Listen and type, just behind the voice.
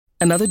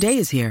Another day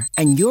is here,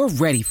 and you're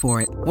ready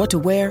for it. What to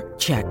wear?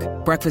 Check.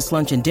 Breakfast,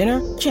 lunch, and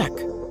dinner? Check.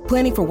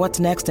 Planning for what's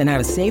next and how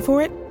to save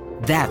for it?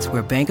 That's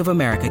where Bank of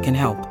America can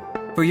help.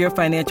 For your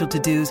financial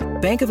to-dos,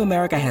 Bank of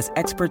America has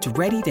experts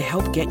ready to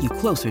help get you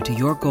closer to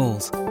your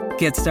goals.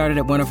 Get started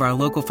at one of our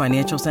local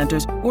financial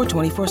centers or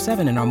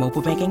 24/7 in our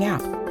mobile banking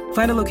app.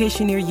 Find a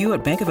location near you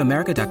at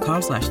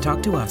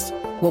bankofamerica.com/talktous.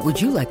 What would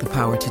you like the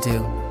power to do?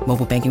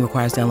 Mobile banking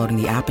requires downloading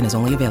the app and is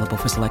only available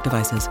for select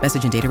devices.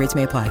 Message and data rates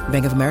may apply.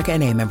 Bank of America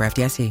N.A., member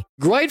FDIC.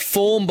 Great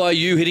form by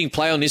you hitting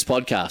play on this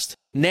podcast.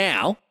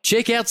 Now,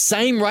 check out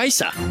Same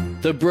Racer,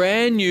 the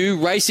brand new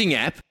racing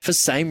app for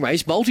same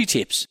race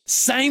multi-tips.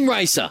 Same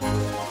Racer.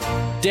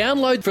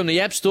 Download from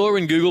the App Store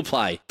and Google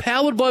Play.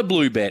 Powered by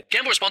Bluebet.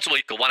 Gamble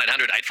responsibly. Call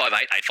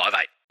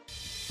 1-800-858-858.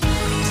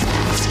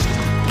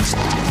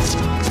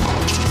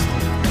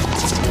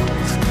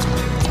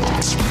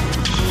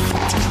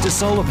 Do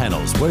solar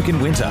panels work in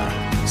winter?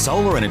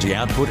 Solar energy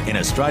output in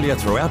Australia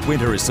throughout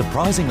winter is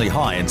surprisingly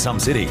high in some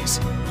cities.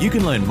 You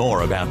can learn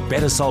more about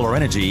better solar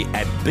energy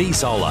at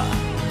B-Solar.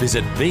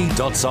 Visit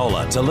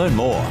b.solar to learn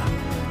more.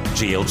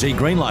 GLG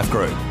Green Life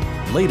Group,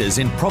 leaders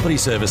in property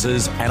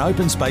services and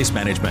open space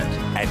management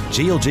at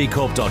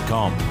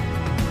glgcorp.com.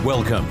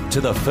 Welcome to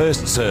the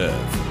First Serve,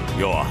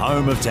 your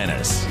home of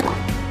tennis.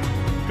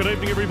 Good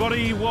evening,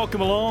 everybody. Welcome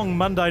along.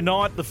 Monday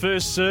night, the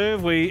First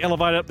Serve. We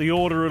elevate up the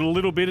order a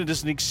little bit. It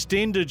is an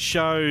extended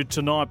show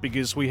tonight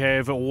because we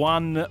have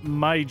one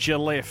major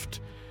left.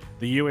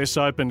 The US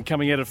Open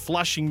coming out of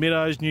Flushing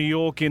Meadows, New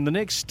York in the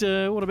next,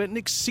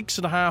 next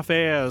 6.5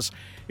 hours.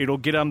 It'll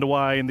get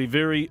underway in the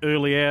very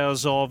early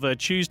hours of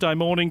Tuesday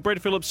morning.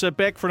 Brett Phillips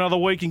back for another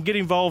week and get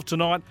involved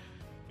tonight.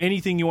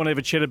 Anything you want to have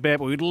a chat about,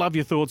 but we'd love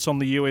your thoughts on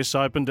the US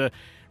Open to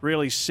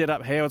really set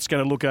up how it's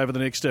going to look over the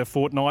next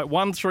fortnight.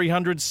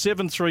 1300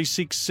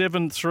 736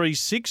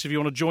 736 if you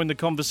want to join the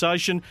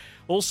conversation.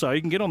 Also, you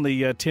can get on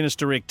the Tennis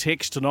Direct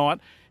text tonight.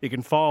 You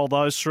can file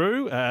those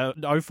through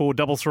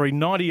 0433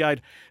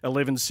 98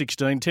 11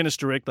 16. Tennis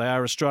Direct, they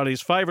are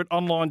Australia's favourite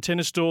online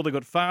tennis store. They've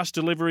got fast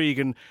delivery. You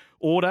can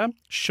order,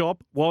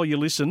 shop while you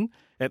listen.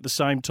 At the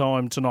same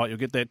time tonight, you'll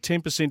get that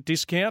 10%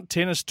 discount.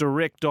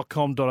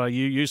 Tennisdirect.com.au.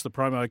 Use the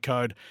promo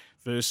code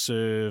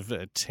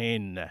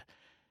FirstServe10.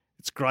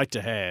 It's great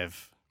to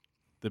have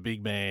the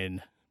big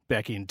man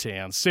back in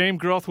town. Sam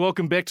Groth,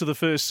 welcome back to the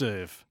First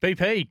Serve.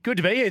 BP, good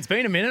to be here. It's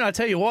been a minute. I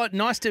tell you what,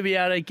 nice to be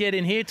able to get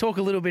in here, talk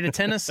a little bit of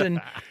tennis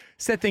and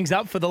set things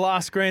up for the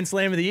last Grand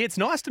Slam of the year. It's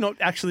nice to not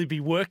actually be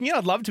working it.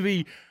 I'd love to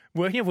be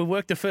working it. We've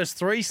worked the first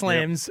three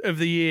slams of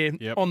the year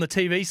on the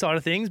TV side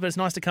of things, but it's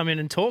nice to come in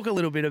and talk a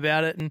little bit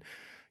about it and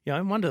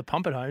I'm under the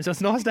pump at home, so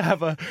it's nice to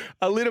have a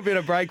little bit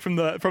of break from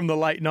the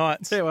late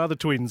nights. How are the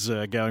twins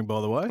going, by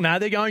the way? No,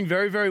 they're going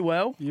very, very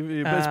well.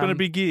 It's been a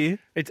big year.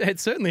 It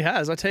certainly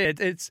has. I tell you,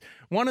 it's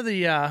one of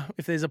the,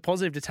 if there's a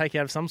positive to take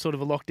out of some sort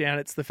of a lockdown,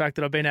 it's the fact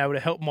that I've been able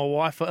to help my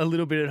wife a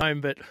little bit at home,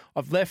 but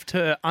I've left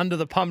her under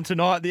the pump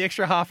tonight. The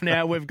extra half an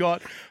hour we've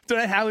got. Don't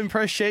know how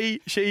impressed she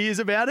is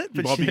about it.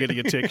 But you might be getting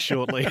a text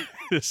shortly.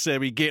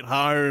 Sammy, get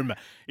home.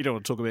 You don't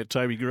want to talk about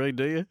Toby Green,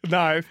 do you?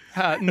 No,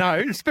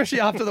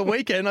 especially after the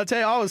weekend. I tell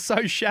you, I was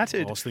so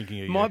shattered. I was thinking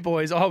of you. My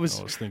boys, I was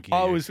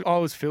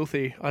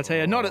filthy. I tell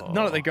you, not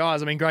at the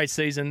guys. I mean, great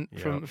season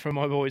from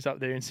my boys up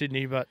there in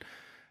Sydney, but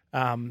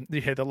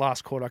the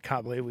last quarter, I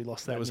can't believe we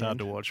lost that. That was hard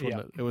to watch,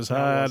 wasn't it? It was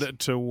hard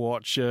to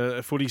watch.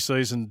 A footy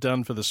season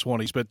done for the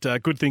Swannies,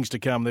 but good things to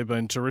come. They've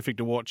been terrific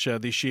to watch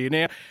this year.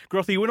 Now,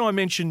 Grothy, when I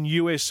mention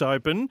US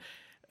Open,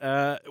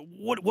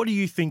 what do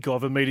you think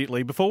of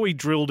immediately? Before we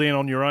drill down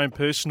on your own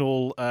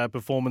personal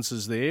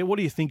performances there, what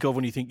do you think of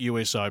when you think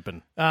US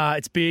Open?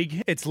 It's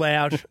big, it's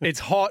loud, it's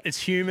hot,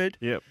 it's humid.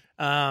 Yep.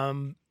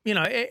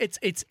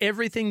 It's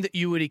everything that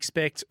you would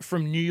expect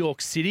from New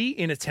York City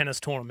in a tennis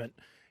tournament.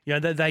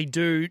 They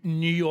do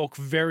New York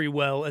very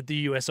well at the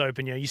US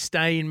Open. You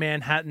stay in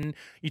Manhattan,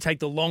 you take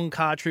the long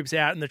car trips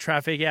out in the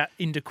traffic, out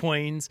into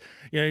Queens.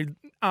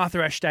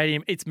 Arthur Ashe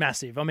Stadium, it's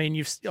massive. I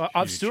mean,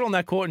 I've stood on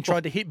that court and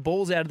tried to hit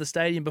balls out of the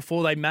stadium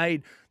before they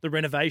made the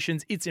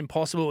renovations. It's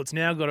impossible. It's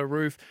now got a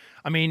roof.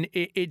 I mean,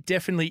 it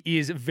definitely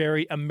is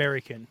very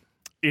American.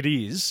 It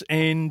is.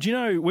 And,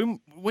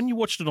 when you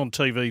watched it on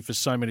TV for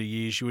so many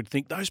years, you would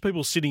think those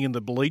people sitting in the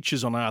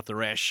bleachers on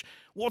Arthur Ashe,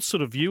 what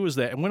sort of view is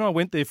that? And when I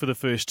went there for the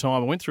first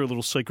time, I went through a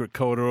little secret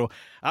corridor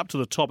up to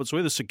the top. It's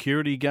where the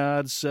security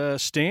guards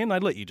stand. They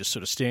let you just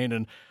sort of stand,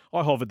 and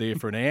I hovered there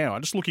for an hour,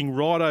 just looking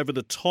right over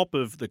the top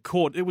of the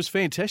court. It was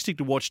fantastic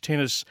to watch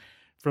tennis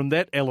from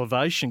that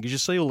elevation because you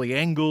see all the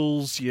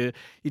angles, you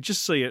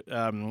just see it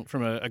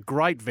from a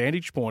great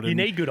vantage point. You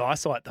need good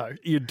eyesight, though.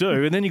 You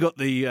do, and then you got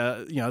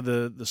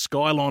the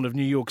skyline of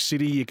New York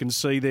City. You can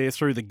see there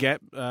through the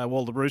gap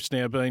while the roof's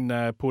now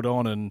been put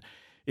on, and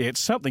it's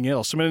something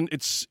else. I mean,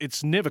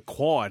 it's never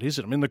quiet, is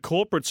it? I mean, the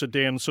corporates are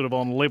down sort of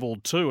on level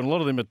 2, and a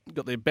lot of them have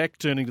got their back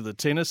turning to the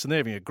tennis, and they're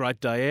having a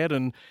great day out,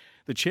 and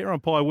the chair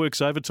umpire works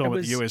overtime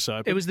at the US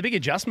Open. It was the big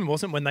adjustment,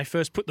 wasn't it, when they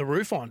first put the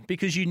roof on?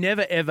 Because you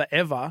never, ever,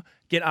 ever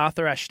get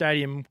Arthur Ashe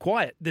Stadium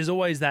quiet. There's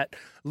always that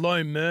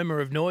low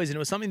murmur of noise, and it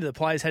was something that the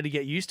players had to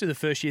get used to the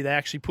first year they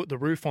actually put the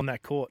roof on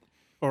that court.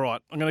 All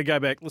right, I'm going to go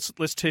back.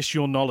 Let's test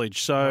your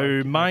knowledge.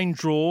 So, main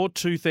draw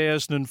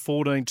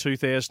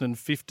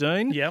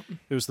 2014-2015. Yep.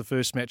 It was the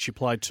first match you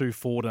played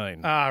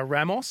 2-14.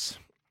 Ramos.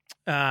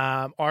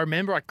 I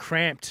remember I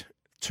cramped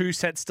 2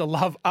 sets to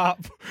love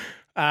up,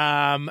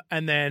 and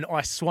then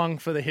I swung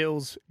for the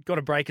hills, got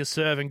a breaker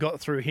serve and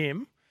got through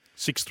him.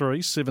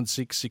 6-3,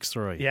 7-6,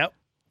 6-3.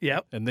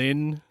 Yep. And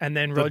then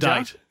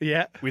Roger. The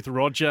date with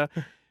Roger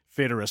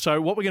Federer. So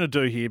what we're going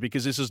to do here,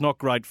 because this is not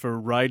great for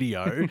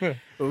radio, but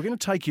we're going to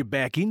take you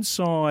back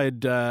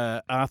inside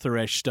Arthur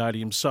Ashe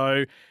Stadium.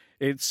 So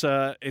it's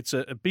a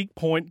big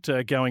point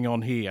going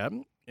on here.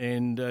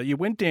 And you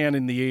went down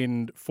in the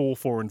end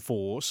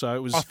 4-4-4. So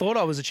it was. I thought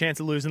I was a chance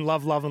of losing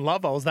love. I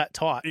was that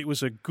tight. It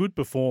was a good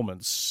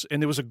performance,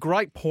 and there was a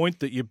great point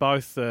that you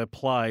both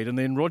played. And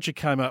then Roger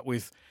came up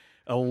with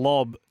a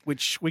lob,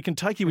 which we can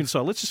take you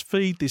inside. Let's just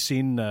feed this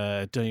in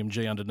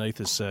DMG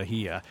underneath us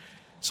here.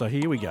 So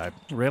here we go.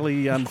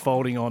 Rally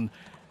unfolding on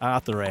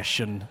Arthur Ashe,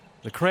 and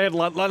the crowd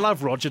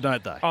love Roger,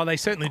 don't they? Oh, they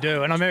certainly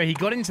do. And I remember he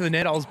got into the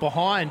net. I was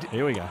behind.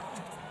 Here we go.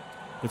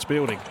 It's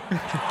building.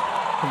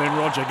 And then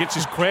Roger gets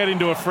his crowd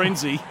into a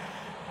frenzy.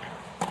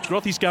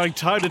 Grothy's going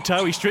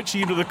toe-to-toe. He's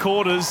stretching into the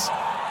quarters.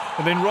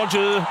 And then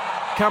Roger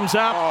comes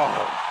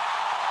up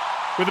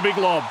with a big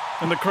lob.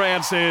 And the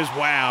crowd says,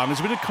 wow. And there's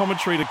a bit of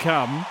commentary to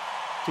come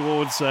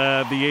towards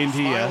the end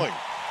here.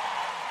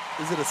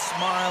 Is it a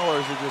smile or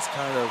is it just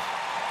kind of,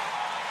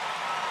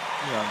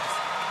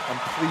 I'm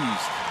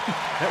pleased.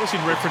 That was in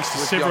reference to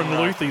Severin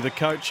Luthi, the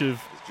coach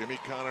of As Jimmy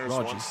Connors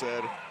Roger. once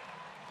said,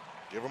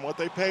 give them what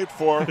they paid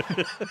for.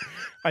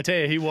 I tell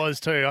you, he was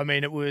too. I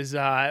mean, it was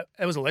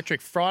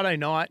electric. Friday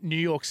night, New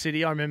York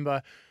City. I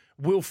remember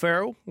Will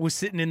Ferrell was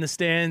sitting in the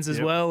stands as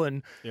well,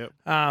 and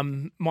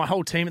my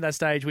whole team at that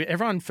stage,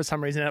 everyone for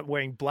some reason ended up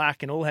wearing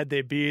black and all had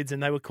their beards,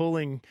 and they were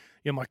calling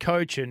my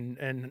coach and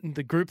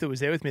the group that was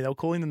there with me, they were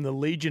calling them the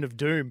Legion of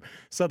Doom.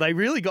 So they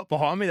really got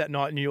behind me that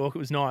night in New York. It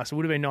was nice. It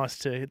would have been nice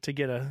to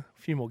get a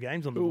few more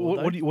games on the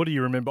board. What do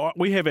you remember?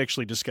 We have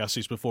actually discussed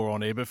this before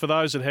on air, but for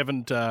those that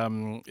haven't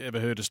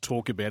ever heard us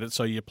talk about it,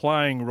 so you're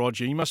playing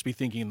Roger, you must be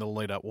thinking in the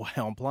lead up, wow,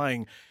 I'm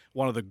playing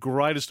one of the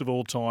greatest of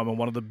all time and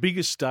one of the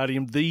biggest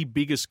stadium, the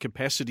biggest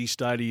capacity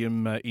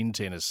stadium in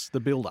tennis,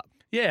 the build-up.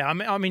 Yeah,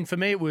 I mean, for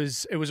me, it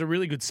was a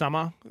really good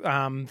summer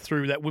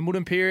through that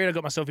Wimbledon period. I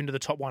got myself into the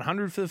top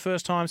 100 for the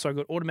first time, so I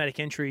got automatic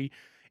entry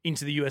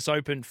into the US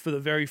Open for the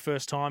very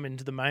first time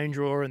into the main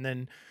draw, and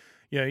then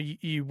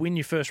you win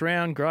your first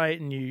round, great,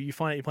 and you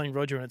find out you're playing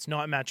Roger and it's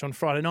night match on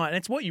Friday night, and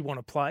it's what you want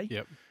to play.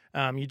 Yep.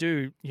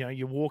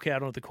 You walk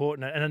out onto the court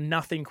and a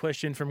nothing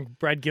question from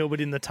Brad Gilbert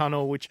in the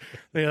tunnel, which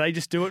they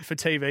just do it for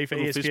TV for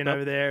ESPN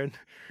over there, and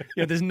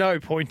there's no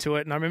point to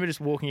it. And I remember just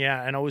walking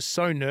out and I was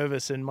so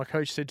nervous, and my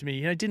coach said to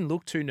me, didn't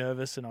look too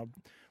nervous, and I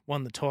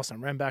won the toss and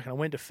ran back and I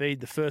went to feed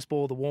the first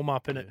ball of the warm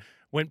up, and it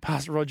went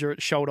past Roger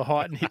at shoulder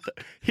height and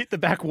hit the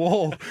back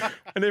wall,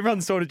 and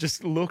everyone sort of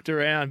just looked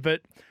around,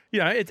 but.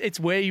 It's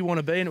where you want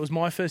to be, and it was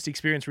my first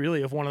experience,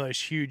 really, of one of those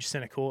huge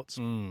centre courts.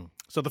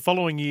 So the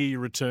following year you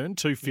returned,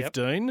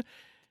 2-15,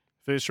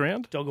 first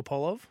round?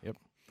 Dolgopolov. Yep.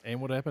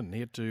 And what happened? He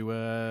had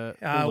to...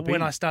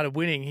 when I started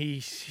winning,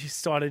 he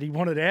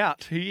wanted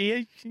out.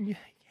 He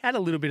had a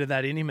little bit of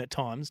that in him at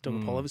times,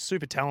 Dolgopolov. Was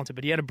super talented,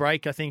 but he had a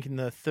break, I think, in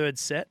the third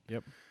set.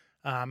 Yep.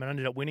 And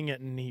ended up winning it,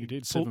 and he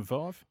did,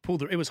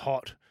 7-5. It was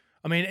hot.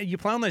 I mean, you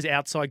play on those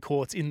outside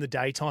courts in the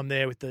daytime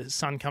there with the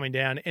sun coming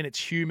down, and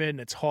it's humid and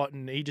it's hot,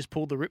 and he just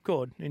pulled the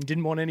ripcord and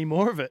didn't want any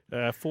more of it.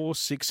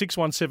 4-6,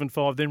 6-1,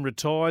 7-5, then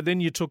retired.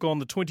 Then you took on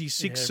the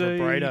 26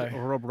 seed.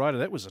 Rob Rader.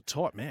 That was a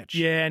tight match.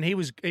 Yeah, and he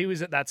was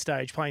at that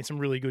stage playing some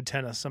really good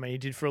tennis. I mean, he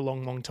did for a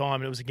long, long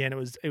time, and it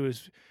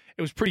was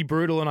pretty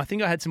brutal. And I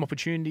think I had some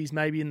opportunities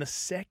maybe in the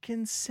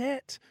second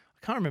set.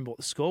 I can't remember what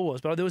the score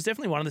was, but there was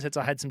definitely one of the sets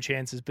I had some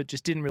chances, but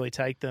just didn't really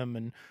take them.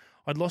 And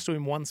I'd lost to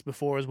him once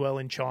before as well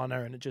in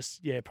China, and it just,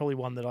 probably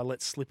one that I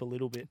let slip a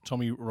little bit.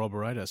 Tommy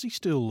Roberato, is he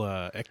still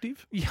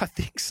active? Yeah, I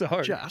think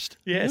so. Just?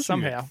 Yeah,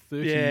 somehow.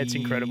 30, it's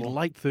incredible.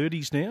 Late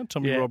 30s now,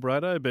 Tommy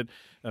Roberato, but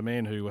a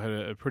man who had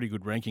a pretty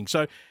good ranking.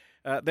 So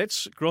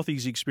that's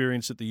Grothy's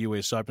experience at the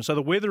US Open. So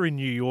the weather in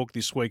New York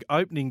this week,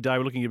 opening day,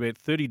 we're looking at about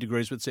 30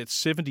 degrees, but it's at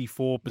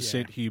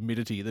 74%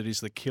 humidity. That is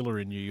the killer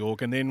in New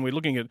York. And then we're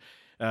looking at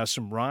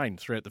some rain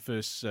throughout the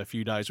first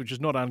few days, which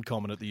is not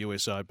uncommon at the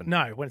US Open.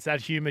 No, when it's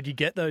that humid, you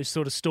get those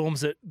sort of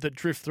storms that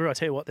drift through. I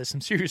tell you what, there's some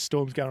serious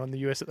storms going on in the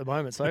US at the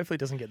moment, so hopefully it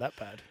doesn't get that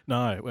bad.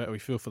 No, well, we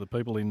feel for the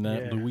people in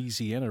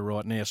Louisiana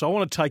right now. So I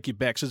want to take you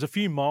back. So there's a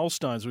few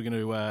milestones we're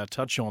going to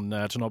touch on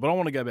tonight, but I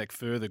want to go back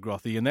further,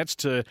 Grothy, and that's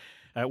to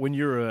when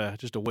you're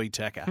just a wee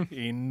tacker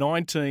in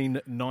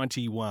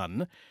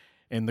 1991,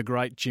 and the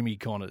great Jimmy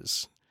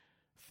Connors,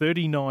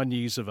 39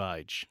 years of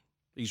age.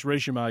 His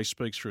resume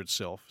speaks for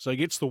itself. So he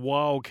gets the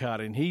wild card,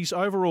 and his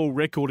overall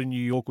record in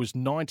New York was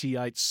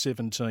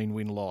 98-17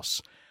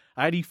 win-loss,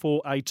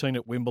 84-18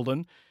 at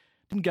Wimbledon.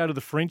 Didn't go to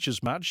the French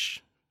as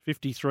much.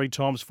 53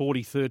 times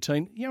 40,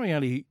 13. He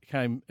only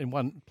came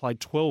and played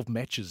 12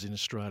 matches in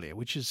Australia,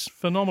 which is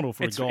phenomenal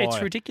for a guy.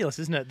 It's ridiculous,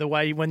 isn't it? The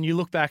way when you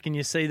look back and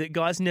you see that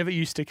guys never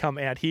used to come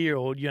out here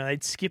or,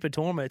 they'd skip a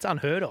tournament. It's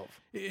unheard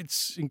of.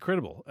 It's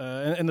incredible.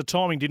 And the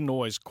timing didn't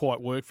always quite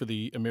work for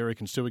the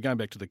Americans too. We're going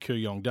back to the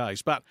Kooyong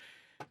days. But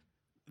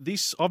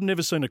I've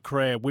never seen a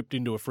crowd whipped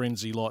into a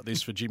frenzy like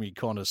this for Jimmy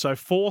Connors. So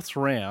fourth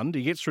round,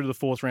 he gets through to the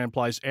fourth round,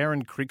 plays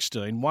Aaron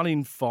Crickstein, 1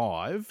 in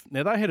 5.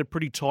 Now, they had a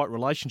pretty tight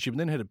relationship and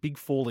then had a big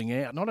falling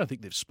out, and I don't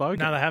think they've spoken.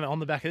 No, they haven't. On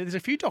the back of it, there's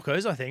a few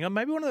docos, I think.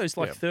 Maybe one of those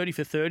 30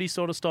 for 30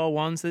 sort of style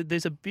ones.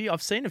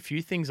 I've seen a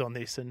few things on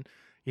this, and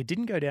it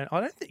didn't go down.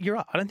 You're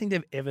right. I don't think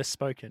they've ever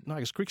spoken. No,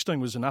 because Crickstein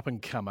was an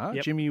up-and-comer.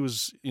 Yep. Jimmy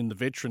was in the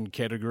veteran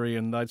category,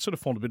 and they'd sort of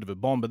formed a bit of a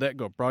bond, but that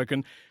got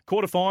broken.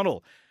 Quarterfinal.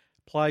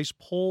 Plays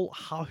Paul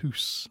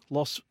Hahus,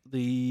 lost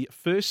the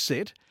first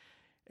set,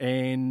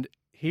 and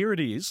here it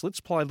is. Let's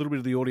play a little bit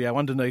of the audio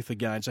underneath the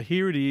game. So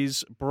here it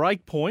is,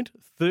 break point,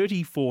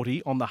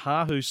 30-40 on the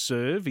Hahus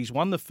serve. He's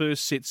won the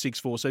first set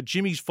 6-4, so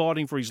Jimmy's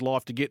fighting for his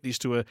life to get this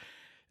to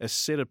a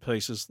set of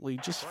pieces. Lee,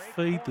 just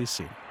feed this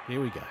in.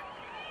 Here we go.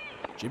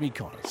 Jimmy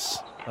Connors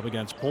up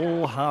against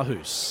Paul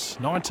Hahus,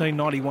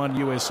 1991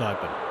 US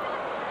Open.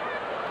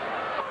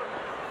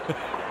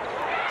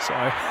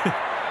 So...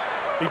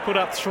 he put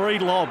up 3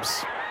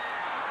 lobs,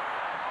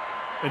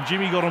 and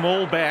Jimmy got them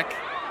all back.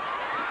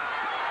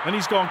 Then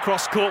he's gone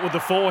cross-court with the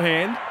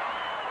forehand.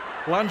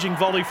 Lunging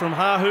volley from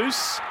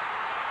Hahus.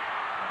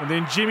 And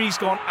then Jimmy's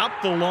gone up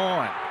the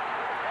line.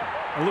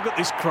 And look at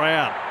this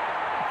crowd.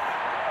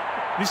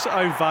 This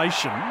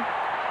ovation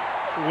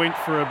went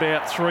for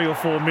about 3 or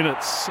 4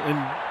 minutes,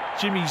 and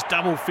Jimmy's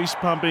double fist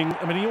pumping.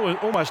 I mean, he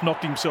almost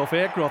knocked himself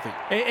out, Grothy.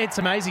 It's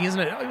amazing, isn't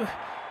it?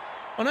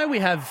 I know we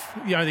have,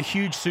 the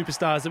huge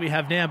superstars that we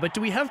have now, but do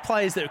we have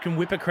players that can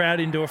whip a crowd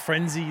into a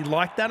frenzy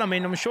like that? I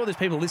mean, I'm sure there's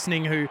people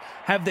listening who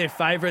have their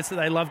favourites that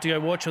they love to go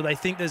watch, or they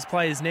think there's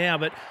players now,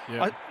 but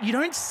you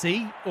don't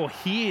see or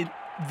hear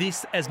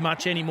this as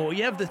much anymore.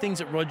 You have the things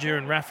that Roger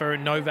and Rafa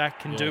and Novak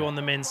can do on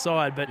the men's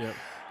side, but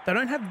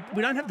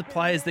we don't have the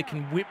players that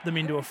can whip them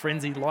into a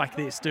frenzy like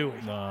this, do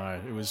we?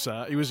 No,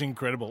 it was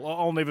incredible.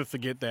 I'll never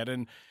forget that.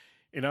 And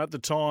at the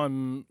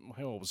time,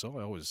 how old was I?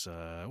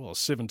 I was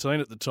 17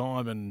 at the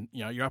time, and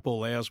you're up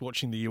all hours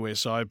watching the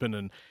US Open,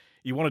 and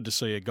you wanted to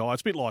see a guy.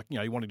 It's a bit like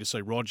you wanted to see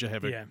Roger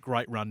have a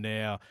great run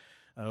now,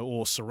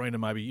 or Serena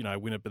maybe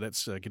win it, but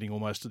that's getting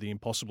almost to the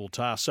impossible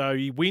task. So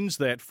he wins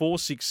that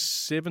 4-6,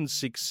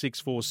 7-6,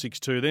 6-4,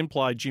 6-2. Then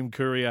played Jim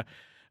Courier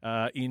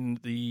in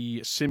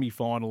the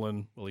semi-final,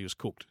 and he was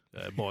cooked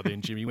by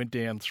then. Jimmy went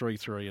down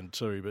 3-3 and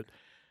 2, but.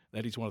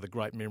 That is one of the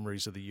great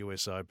memories of the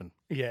US Open.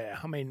 Yeah,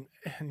 I mean,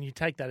 and you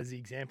take that as the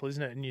example,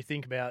 isn't it? And you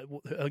think about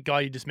a guy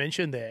you just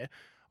mentioned there.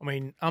 I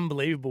mean,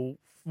 unbelievable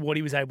what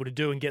he was able to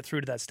do and get through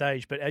to that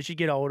stage. But as you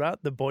get older,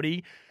 the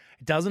body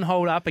doesn't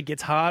hold up. It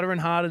gets harder and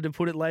harder to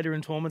put it later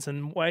in tournaments.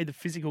 And the way the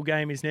physical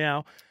game is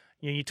now,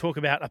 you talk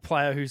about a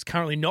player who's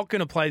currently not going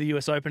to play the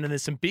US Open, and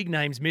there's some big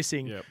names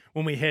missing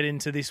when we head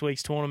into this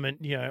week's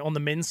tournament. On the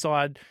men's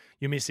side,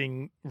 you're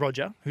missing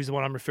Roger, who's the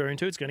one I'm referring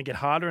to. It's going to get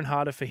harder and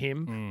harder for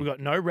him. We've got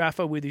no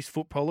Rafa with his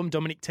foot problem.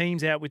 Dominic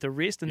Thiem's out with a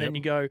wrist. And then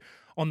you go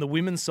on the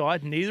women's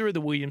side, neither of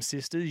the Williams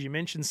sisters. You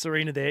mentioned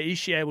Serena there. Is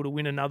she able to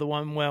win another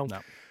one? Well,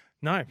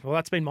 no. Well,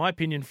 that's been my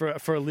opinion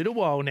for a little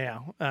while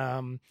now.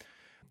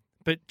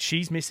 But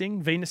she's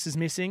missing. Venus is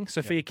missing.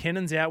 Sophia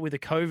Kennan's out with a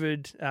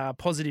COVID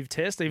positive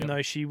test, even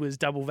though she was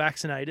double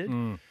vaccinated.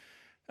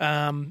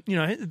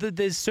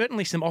 There's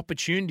certainly some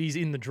opportunities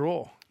in the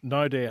draw.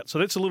 No doubt. So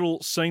that's a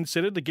little scene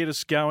setter to get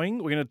us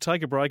going. We're going to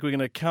take a break. We're going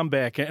to come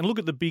back and look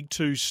at the big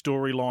 2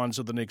 storylines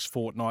of the next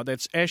fortnight.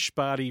 That's Ash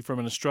Barty from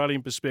an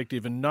Australian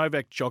perspective and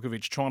Novak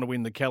Djokovic trying to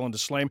win the Calendar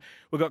Slam.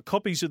 We've got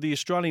copies of the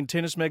Australian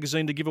Tennis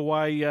Magazine to give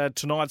away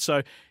tonight.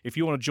 So if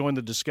you want to join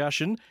the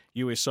discussion,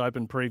 US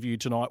Open preview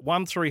tonight,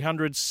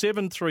 1300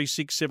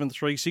 736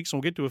 736. And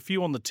we'll get to a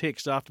few on the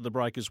text after the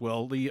break as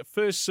well. The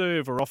first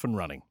serve are off and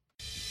running.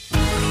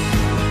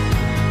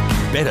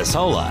 Better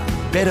solar,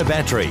 better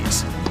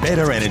batteries,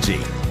 better energy.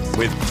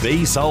 With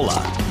B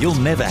Solar, you'll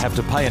never have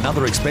to pay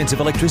another expensive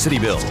electricity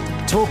bill.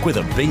 Talk with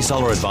a B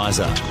Solar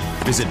advisor.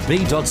 Visit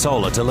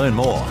b.solar to learn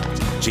more.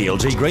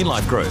 GLG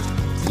Greenlife Group,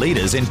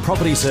 leaders in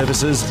property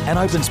services and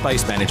open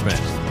space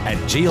management. At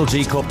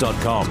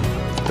glgcorp.com.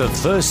 The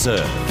First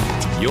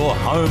Serve, your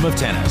home of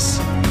tennis.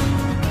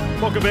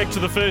 Welcome back to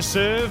the First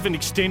Serve, an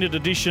extended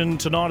edition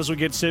tonight as we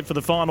get set for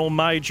the final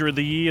major of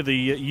the year, the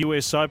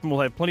US Open. We'll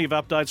have plenty of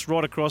updates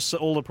right across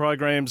all the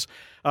programs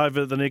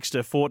over the next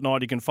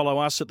fortnight. You can follow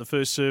us at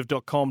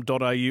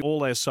thefirstserve.com.au.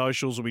 All our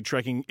socials will be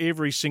tracking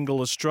every single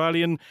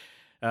Australian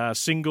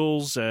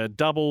singles,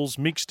 doubles,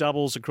 mixed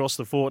doubles across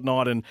the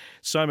fortnight, and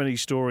so many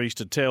stories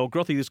to tell.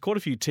 Grothy, there's quite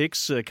a few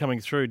texts coming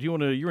through.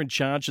 You're in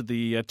charge of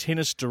the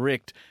Tennis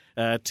Direct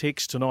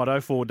text tonight,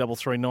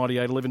 0433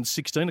 98 11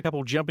 16. A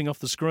couple jumping off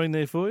the screen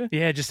there for you.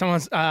 Yeah, just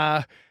someone's...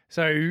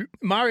 So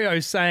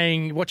Mario's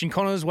saying watching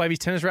Connors wave his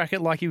tennis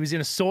racket like he was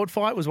in a sword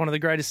fight was one of the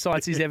greatest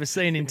sights he's ever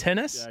seen in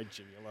tennis. Yeah,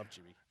 Jimmy, I love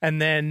Jimmy.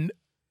 And then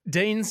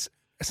Dean's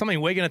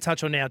something we're going to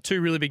touch on now,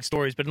 two really big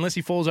stories, but unless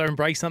he falls over and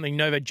breaks something,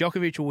 Novak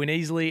Djokovic will win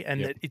easily,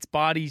 and that it's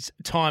Barty's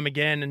time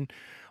again. And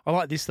I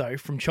like this, though,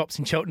 from Chops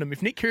in Cheltenham.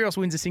 If Nick Kyrgios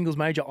wins a singles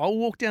major, I'll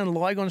walk down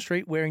Lygon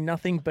Street wearing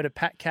nothing but a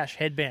Pat Cash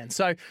headband.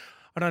 So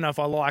I don't know if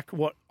I like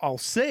what I'll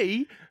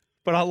see,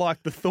 but I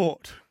like the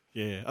thought.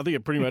 Yeah, I think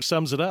it pretty much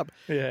sums it up.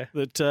 Yeah.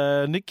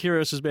 That Nick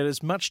Kyrgios has about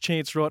as much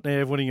chance right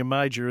now of winning a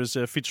major as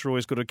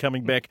Fitzroy's got of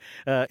coming back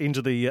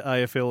into the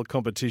AFL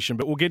competition.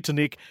 But we'll get to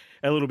Nick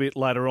a little bit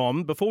later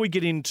on. Before we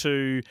get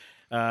into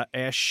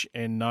Ash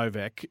and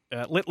Novak,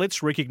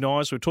 let's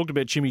recognise, we talked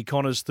about Jimmy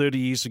Connors 30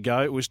 years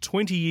ago. It was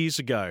 20 years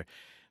ago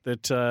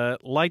that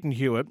Leighton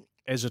Hewitt,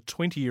 as a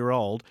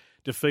 20-year-old,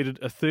 defeated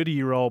a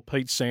 30-year-old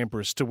Pete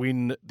Sampras to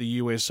win the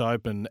US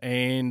Open.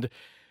 And,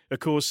 of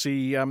course,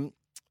 he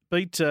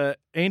beat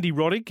Andy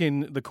Roddick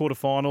in the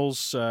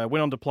quarterfinals,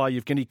 went on to play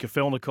Evgeny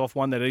Kafelnikov,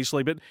 won that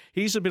easily. But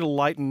here's a bit of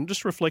Leighton,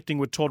 just reflecting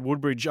with Todd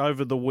Woodbridge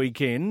over the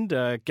weekend,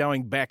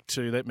 going back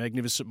to that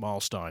magnificent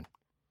milestone.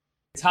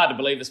 It's hard to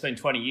believe it's been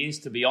 20 years,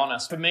 to be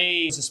honest. For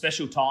me, it's a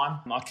special time.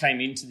 I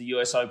came into the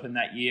US Open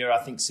that year, I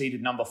think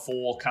seeded number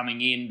 4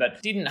 coming in,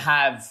 but didn't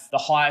have the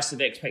highest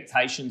of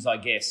expectations, I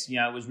guess. You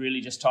know, it was really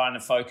just trying to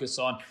focus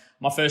on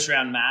my first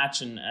round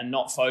match and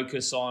not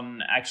focus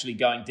on actually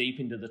going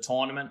deep into the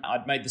tournament.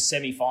 I'd made the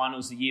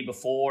semi-finals the year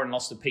before and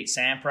lost to Pete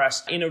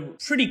Sampras in a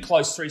pretty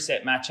close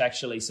 3-set match,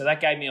 actually. So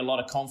that gave me a lot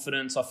of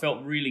confidence. I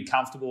felt really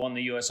comfortable on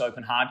the US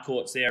Open hard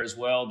courts there as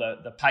well.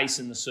 The pace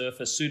and the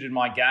surface suited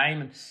my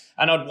game.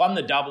 And I'd won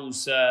the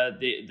doubles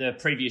the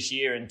previous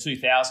year in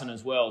 2000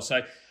 as well.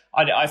 So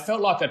I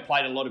felt like I'd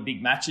played a lot of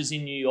big matches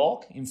in New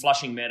York, in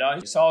Flushing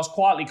Meadows. So I was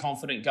quietly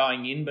confident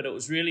going in, but it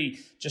was really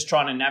just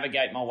trying to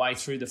navigate my way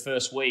through the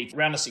first week.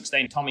 Round of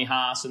 16, Tommy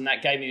Haas, and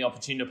that gave me the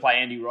opportunity to play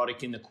Andy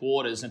Roddick in the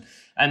quarters.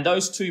 And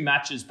those two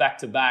matches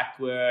back-to-back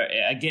were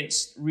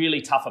against really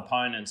tough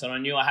opponents. And I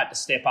knew I had to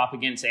step up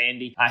against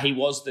Andy. He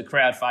was the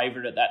crowd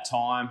favourite at that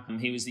time.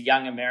 He was the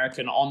young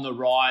American on the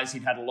rise.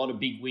 He'd had a lot of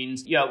big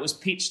wins. You know, it was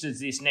pitched as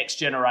this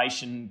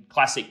next-generation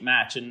classic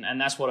match,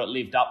 and that's what it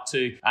lived up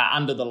to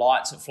under the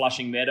lights at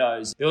Flushing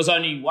Meadows. There was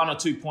only 1 or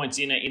 2 points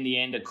in it in the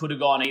end. It could have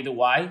gone either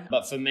way.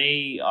 But for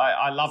me,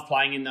 I love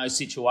playing in those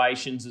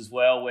situations as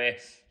well where,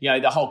 you know,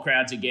 the whole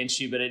crowd's against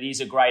you, but it is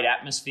a great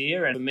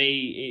atmosphere. And for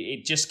me,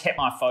 it just kept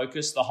my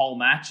focus the whole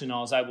match, and I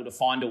was able to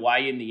find a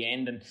way in the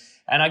end.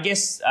 And I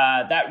guess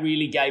that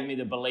really gave me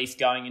the belief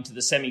going into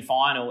the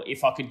semi-final.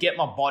 If I could get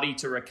my body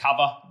to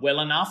recover well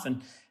enough,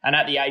 and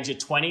at the age of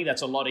 20,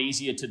 that's a lot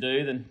easier to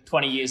do than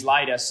 20 years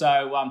later.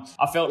 So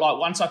I felt like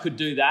once I could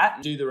do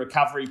that, do the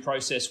recovery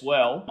process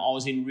well, I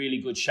was in really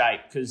good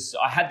shape because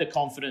I had the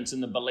confidence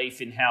and the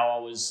belief in how I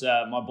was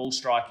my ball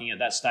striking at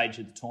that stage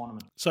of the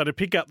tournament. So to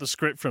pick up the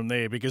script from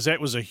there, because that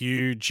was a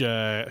huge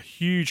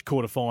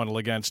quarterfinal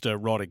against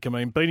Roddick. I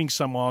mean, beating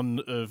someone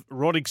of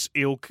Roddick's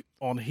ilk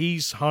on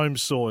his home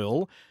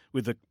soil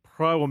with a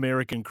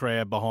pro-American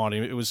crowd behind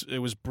him, it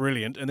was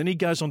brilliant. And then he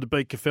goes on to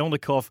beat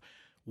Kafelnikov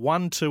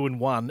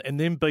 1-2-1, and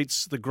then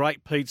beats the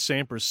great Pete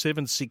Sampras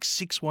 7-6,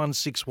 6-1,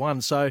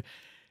 6-1. So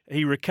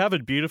he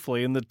recovered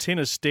beautifully in the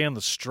tennis down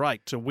the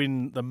straight to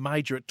win the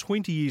major at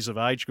 20 years of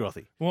age,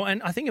 Grothy. Well,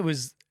 and I think it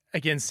was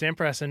against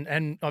Sampras,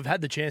 and I've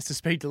had the chance to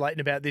speak to Leighton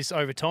about this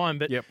over time,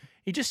 but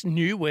he just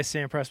knew where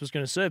Sampras was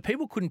going to serve.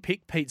 People couldn't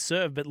pick Pete's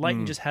serve, but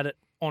Leighton just had it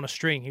on a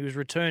string. He was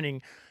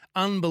returning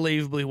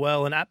unbelievably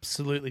well and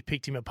absolutely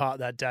picked him apart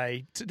that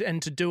day. And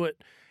to do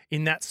it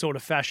in that sort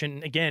of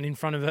fashion, again, in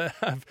front of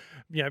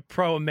a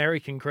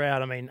pro-American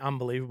crowd, I mean,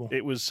 unbelievable.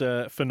 It was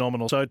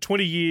phenomenal. So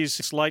 20 years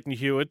since Leighton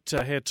Hewitt,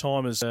 how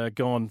time has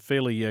gone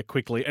fairly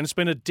quickly. And it's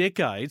been a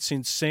decade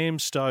since Sam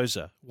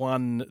Stosur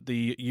won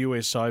the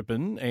US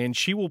Open, and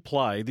she will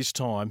play this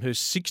time her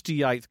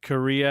 68th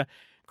career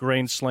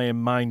Grand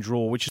Slam main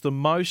draw, which is the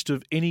most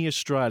of any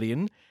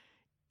Australian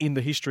in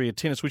the history of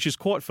tennis, which is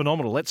quite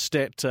phenomenal. That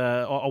stat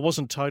I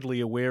wasn't totally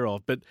aware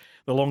of, but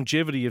the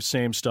longevity of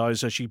Sam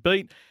Stosur. She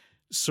beat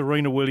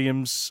Serena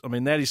Williams. I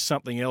mean, that is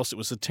something else. It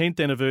was the 10th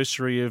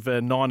anniversary of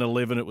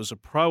 9/11. It was a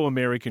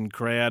pro-American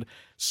crowd.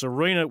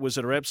 Serena was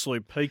at her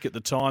absolute peak at the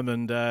time,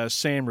 and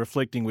Sam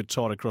reflecting with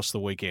Todd across the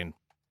weekend.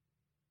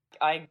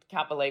 I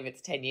can't believe it's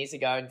 10 years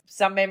ago.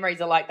 Some memories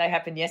are like they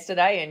happened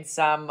yesterday, and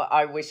some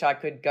I wish I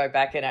could go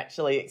back and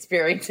actually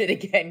experience it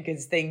again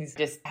because things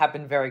just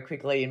happen very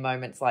quickly in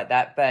moments like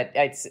that. But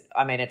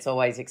it's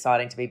always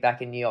exciting to be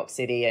back in New York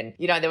City. And,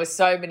 you know, there were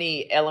so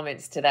many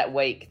elements to that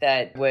week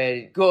that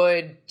were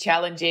good,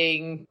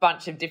 challenging,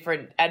 bunch of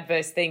different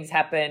adverse things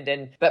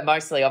happened. But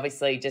mostly,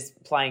 obviously,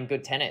 just playing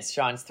good tennis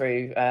shines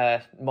through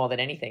more than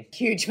anything.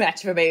 Huge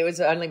match for me. It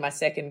was only my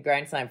second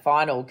Grand Slam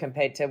final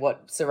compared to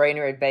what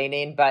Serena had been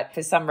in. But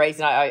for some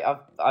reason, I've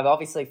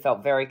obviously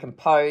felt very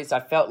composed.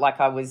 I felt like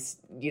I was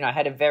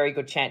had a very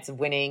good chance of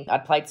winning.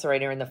 I'd played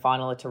Serena in the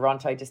final of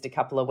Toronto just a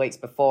couple of weeks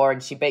before,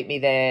 and she beat me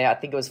there. I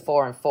think it was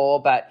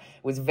 4-4, but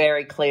was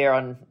very clear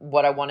on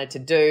what I wanted to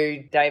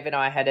do. Dave and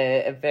I had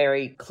a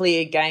very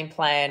clear game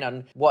plan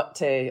on what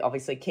to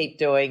obviously keep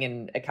doing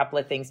and a couple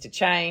of things to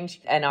change.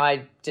 And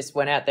I just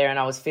went out there and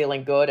I was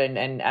feeling good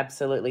and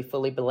absolutely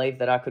fully believed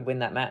that I could win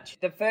that match.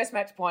 The first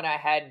match point I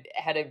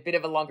had a bit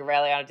of a longer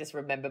rally. I just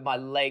remember my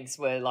legs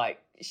were like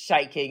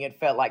shaking. It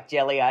felt like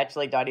jelly. I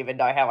actually don't even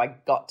know how I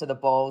got to the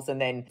balls, and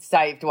then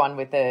saved one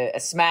with a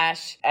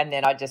smash. And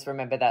then I just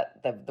remember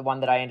that the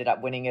one that I ended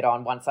up winning it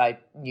on, once I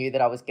knew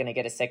that I was going to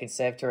get a second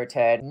serve to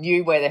return,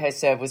 knew where her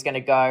serve was going to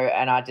go,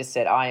 and I just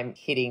said, I am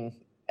hitting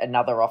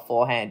another off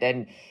forehand.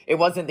 And it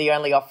wasn't the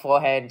only off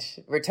forehand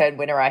return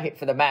winner I hit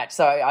for the match.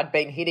 So I'd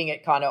been hitting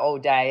it kind of all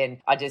day, and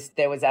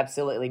there was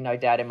absolutely no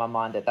doubt in my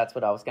mind that that's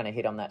what I was going to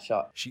hit on that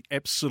shot. She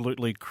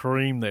absolutely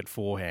creamed that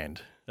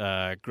forehand.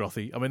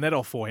 Grothy. I mean, that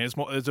off forehand,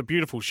 it's a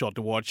beautiful shot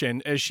to watch.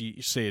 And as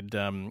she said,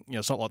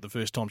 it's not like the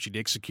first time she'd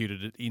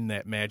executed it in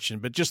that match.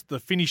 But just the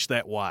finish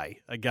that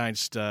way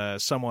against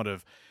somewhat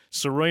of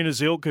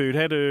Serena's ilk, who'd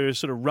had her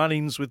sort of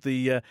run-ins with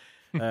it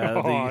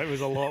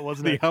was a lot,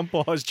 wasn't it? The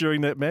umpires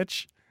during that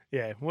match.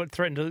 Yeah, what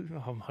threatened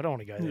to... I don't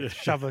want to go there.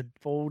 Shove a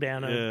ball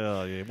down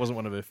her... Yeah, it wasn't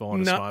one of her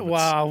finest moments.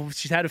 Well,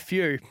 she's had a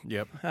few.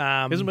 Yep.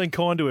 Hasn't been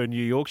kind to her in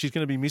New York. She's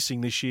going to be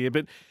missing this year.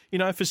 But,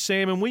 for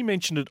Sam, and we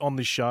mentioned it on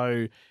the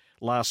show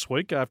last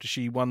week after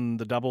she won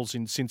the doubles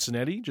in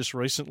Cincinnati just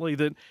recently,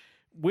 that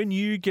when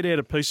you get out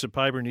a piece of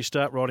paper and you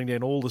start writing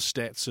down all the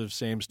stats of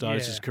Sam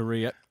Stosur's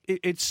career,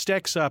 it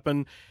stacks up.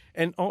 And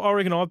I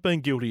reckon I've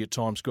been guilty at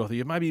times, Grothy,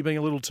 of maybe being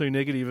a little too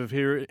negative of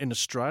here in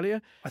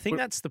Australia. I think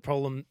that's the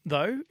problem,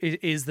 though,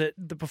 is that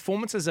the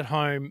performances at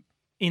home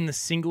in the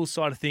singles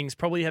side of things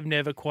probably have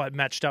never quite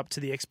matched up to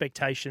the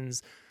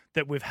expectations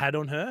that we've had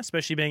on her,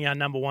 especially being our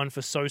number one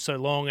for so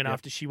long, and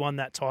after she won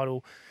that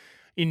title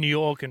in New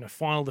York and a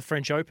final of the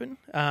French Open.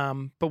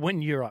 But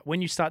when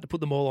you start to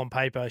put them all on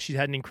paper, she's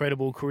had an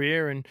incredible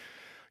career, and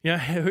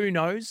who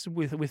knows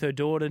with her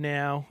daughter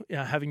now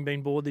having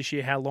been born this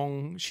year how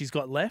long she's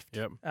got left.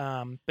 Yep.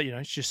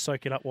 But just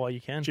soak it up while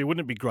you can. Gee,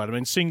 wouldn't it be great? I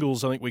mean,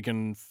 singles, I think we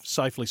can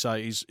safely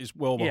say is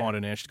well behind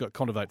her now. She's got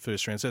Contivate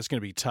first round, so that's going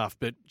to be tough.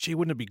 But gee,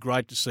 wouldn't it be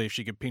great to see if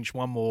she could pinch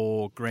one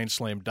more Grand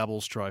Slam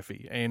doubles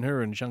trophy? And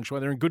her and Zhang Shuai,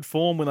 they're in good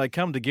form when they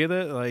come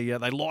together. They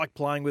like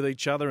playing with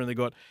each other, and they've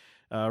got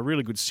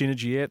really good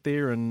synergy out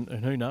there, and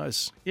who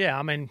knows? Yeah,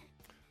 I mean,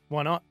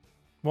 why not?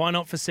 Why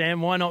not for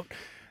Sam? Why not?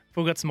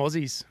 We've got some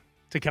Aussies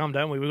to come,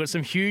 don't we? We've got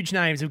some huge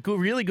names, a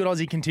really good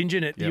Aussie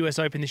contingent at the US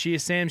Open this year.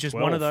 Sam's just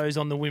 12. One of those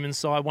on the women's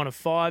side, one of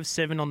 5,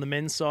 7 on the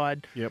men's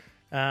side. Yep.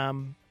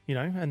 And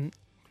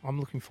I'm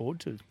looking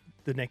forward to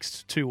the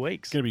next 2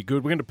 weeks. It's going to be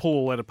good. We're going to pull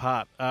all that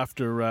apart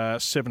after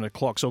 7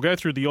 o'clock. So I'll go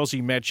through the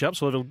Aussie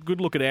matchups. We'll have a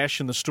good look at Ash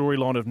and the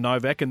storyline of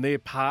Novak and their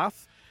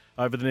path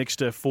over the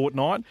next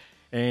fortnight.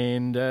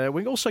 And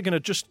we're also going to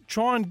just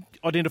try and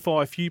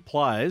identify a few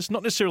players,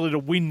 not necessarily to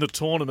win the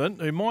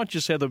tournament, who might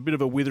just have a bit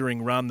of a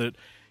withering run that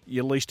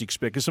you least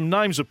expect. Because some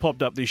names have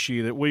popped up this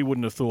year that we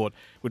wouldn't have thought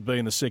would be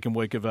in the second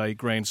week of a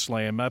Grand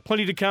Slam.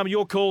 Plenty to come.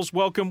 Your calls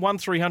welcome.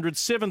 1300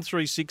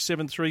 736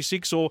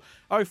 736 or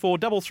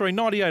 0433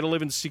 98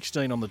 11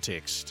 16 on the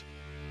text.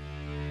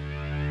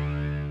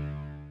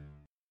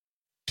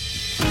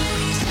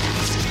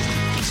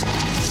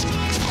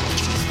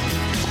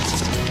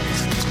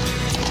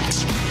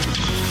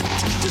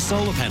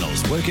 Solar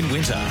panels work in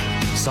winter.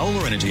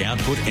 Solar energy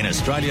output in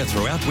Australia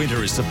throughout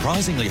winter is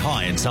surprisingly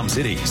high in some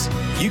cities.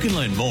 You can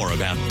learn more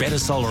about better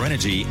solar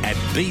energy at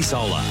B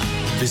Solar.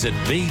 Visit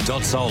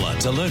b.solar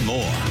to learn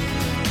more.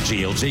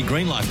 GLG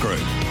Greenlife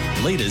Group,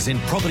 leaders in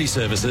property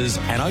services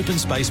and open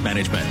space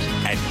management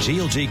at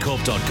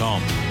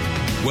glgcorp.com.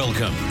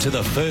 Welcome to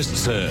the First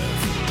Serve,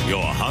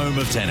 your home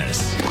of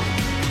tennis.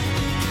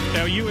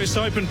 Our US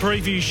Open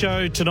preview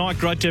show tonight.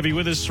 Great to have you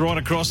with us right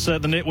across the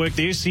network,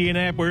 the SEN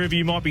app, wherever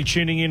you might be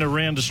tuning in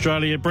around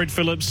Australia. Brett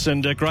Phillips,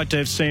 and great to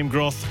have Sam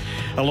Groth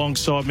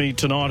alongside me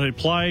tonight, who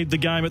played the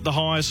game at the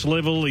highest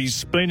level.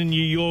 He's been in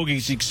New York.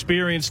 He's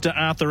experienced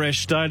Arthur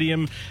Ashe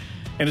Stadium.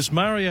 And it's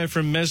Mario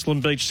from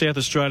Maslin Beach, South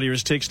Australia,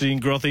 has texted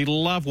in, Grothy.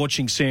 Love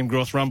watching Sam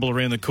Groth rumble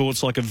around the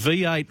courts like a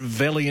V8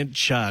 Valiant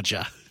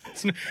Charger.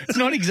 It's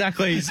not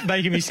exactly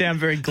making me sound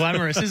very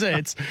glamorous, is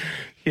it?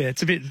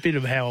 It's a bit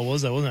of how I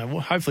was, though, wasn't it?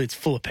 Well, hopefully it's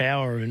full of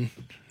power and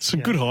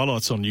some good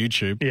highlights on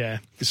YouTube. Yeah,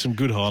 there's some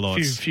good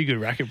highlights. A few good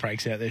racket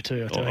breaks out there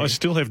too. I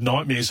still have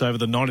nightmares over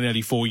the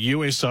 1984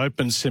 US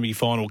Open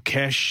semi-final,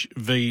 Cash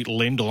v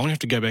Lendl. I'm gonna have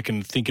to go back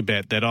and think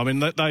about that. I mean,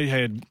 they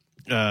had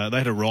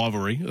a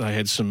rivalry. They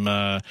had some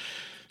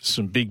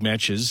big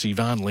matches.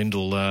 Ivan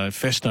Lendl,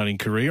 fascinating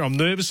career. I'm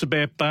nervous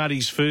about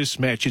Barty's first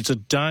match. It's a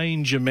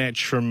danger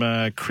match from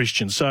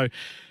Christian. So,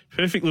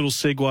 perfect little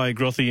segue,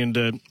 Grothy,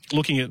 and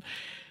looking at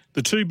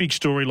the two big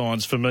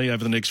storylines for me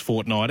over the next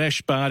fortnight.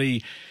 Ash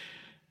Barty,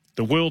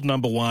 the world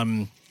number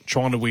one,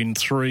 trying to win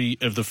 3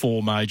 of the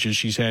 4 majors.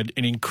 She's had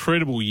an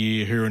incredible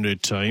year, her and her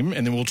team.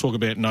 And then we'll talk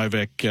about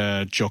Novak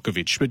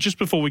Djokovic. But just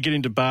before we get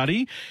into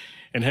Barty,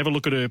 and have a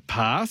look at her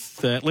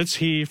path. Let's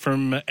hear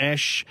from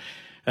Ash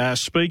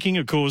speaking.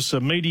 Of course,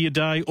 Media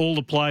Day, all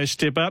the players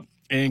step up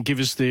and give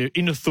us their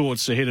inner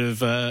thoughts ahead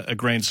of a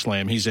Grand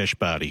Slam. Here's Ash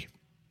Barty.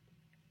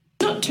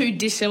 Not too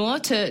dissimilar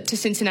to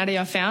Cincinnati,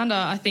 I found.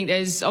 I think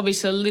there's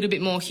obviously a little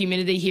bit more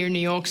humidity here in New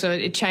York, so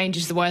it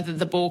changes the way that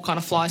the ball kind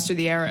of flies through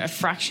the air a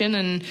fraction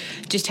and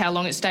just how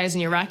long it stays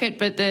in your racket.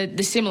 But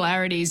the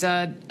similarities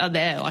are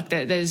there. Like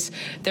there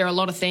are a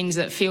lot of things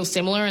that feel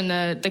similar, and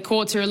the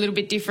courts are a little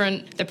bit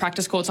different. The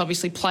practice courts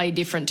obviously play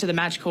different to the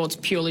match courts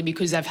purely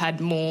because they've had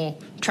more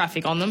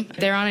traffic on them.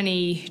 There aren't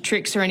any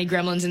tricks or any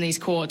gremlins in these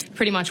courts.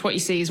 Pretty much what you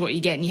see is what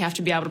you get, and you have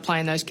to be able to play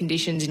in those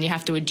conditions, and you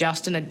have to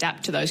adjust and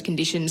adapt to those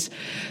conditions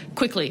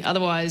quickly.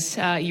 Otherwise,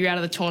 you're out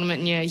of the tournament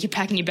and you're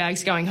packing your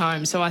bags going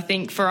home. So I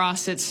think for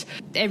us,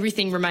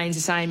 everything remains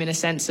the same in a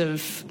sense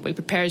of we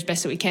prepare as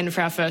best that we can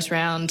for our first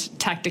round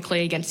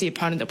tactically against the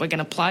opponent that we're going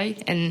to play,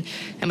 and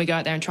we go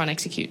out there and try and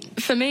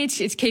execute. For me,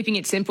 it's keeping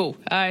it simple.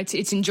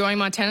 It's enjoying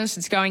my tennis.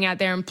 It's going out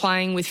there and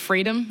playing with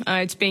freedom.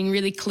 It's being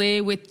really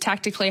clear with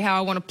tactically how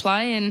I want to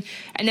play, and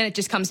then it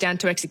just comes down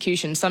to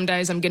execution. Some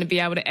days I'm going to be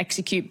able to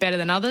execute better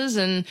than others,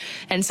 and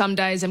some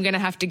days I'm going to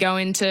have to go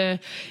into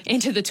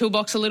the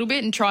toolbox a little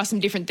bit and try some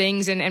different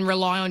things and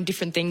rely on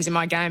different things in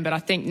my game. But I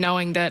think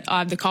knowing that I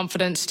have the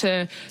confidence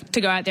to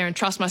go out there and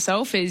trust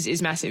myself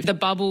is massive. The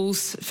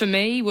bubbles for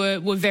me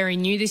were very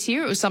new this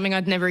year. It was something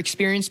I'd never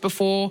experienced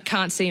before.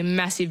 Can't see a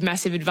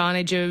massive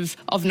advantage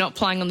of not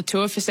playing on the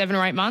tour for 7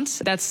 or 8 months.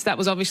 That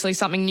was obviously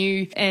something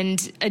new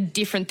and a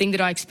different thing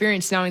that I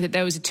experienced, knowing that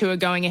there was a tour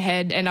going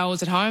ahead and I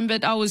was at home.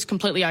 But I was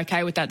completely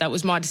okay with that. That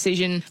was my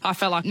decision. I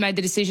felt like I made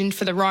the decision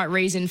for the right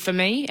reason for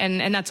me,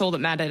 and that's all that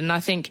mattered. And I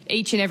think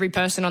each and every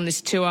person on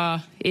this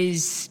tour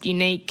is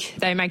unique.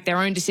 They make their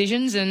own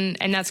decisions, and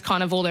that's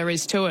kind of all there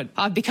is to it.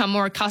 I've become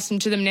more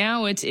accustomed to them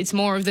now. It's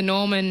more of the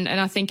norm, and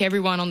I think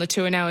everyone on the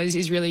tour now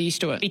is really used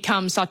to it. It's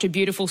become such a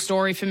beautiful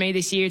story for me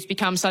this year. It's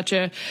become such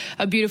a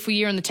beautiful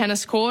year on the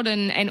tennis court,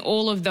 and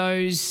all of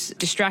those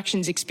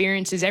distractions,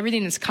 experiences,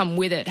 everything that's come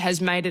with it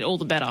has made it all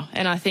the better.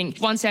 And I think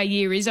once our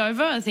year is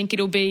over, I think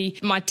it'll be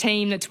my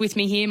team that's with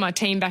me here, my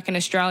team back in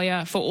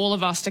Australia, for all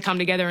of us to come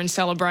together and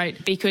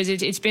celebrate, because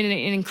it's been an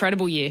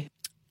incredible year.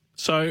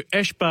 So,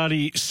 Ash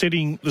Barty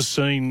setting the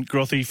scene,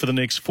 Grothy, for the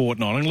next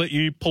fortnight. I'm going to let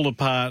you pull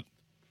apart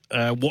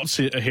what's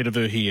ahead of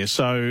her here.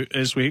 So,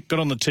 as we got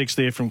on the text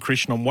there from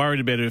Christian, I'm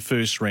worried about her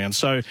first round.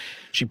 So,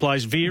 she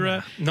plays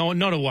Vera. No,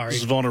 not a worry.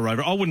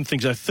 Zvonareva. I wouldn't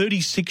think so.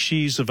 36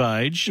 years of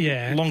age.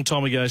 Yeah. A long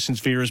time ago since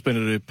Vera's been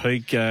at her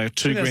peak.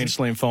 2 Grand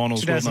Slam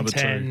finals, world number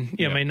 2.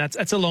 Yeah, I mean,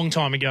 that's a long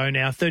time ago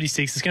now.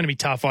 36 is going to be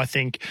tough, I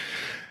think.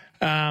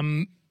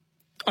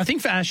 I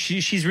think for Ash,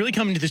 she's really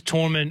come into this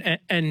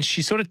tournament and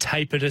she sort of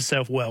tapered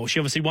herself well.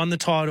 She obviously won the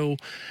title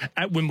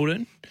at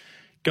Wimbledon,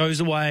 goes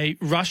away,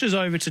 rushes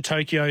over to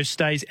Tokyo,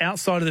 stays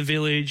outside of the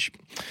village.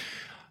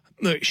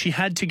 Look, she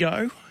had to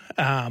go.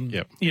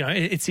 You know,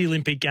 it's the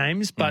Olympic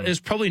Games, but it's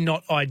probably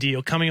not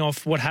ideal. Coming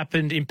off what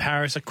happened in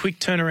Paris, a quick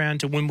turnaround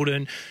to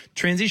Wimbledon,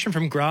 transition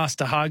from grass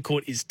to hard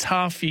court is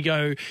tough. You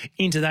go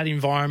into that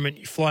environment,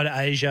 you fly to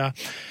Asia.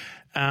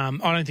 I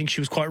don't think she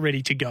was quite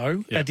ready to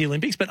go at the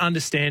Olympics, but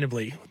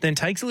understandably. Then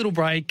takes a little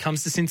break,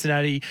 comes to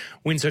Cincinnati,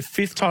 wins her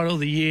 5th title of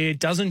the year,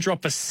 doesn't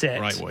drop a set.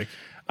 Great week.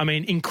 I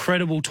mean,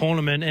 incredible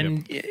tournament.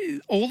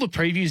 And all the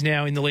previews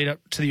now in the lead up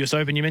to the US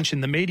Open, you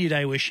mentioned the media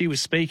day where she was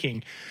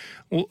speaking.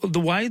 Well, the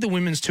way the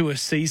women's tour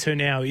sees her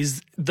now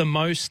is the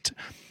most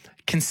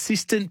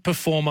consistent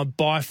performer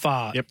by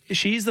far.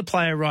 She is the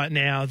player right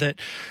now that,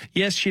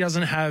 yes, she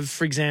doesn't have,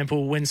 for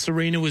example, when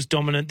Serena was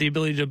dominant, the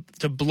ability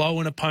to blow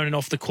an opponent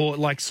off the court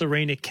like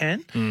Serena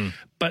can.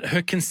 But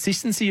her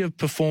consistency of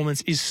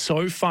performance is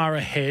so far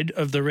ahead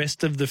of the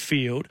rest of the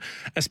field,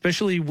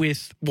 especially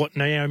with what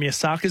Naomi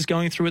Osaka's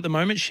going through at the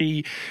moment.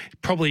 She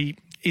probably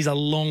is a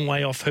long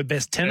way off her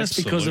best tennis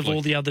because of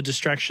all the other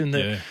distraction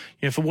that, you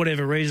know, for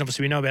whatever reason,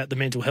 obviously we know about the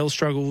mental health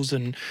struggles,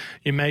 and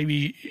you know,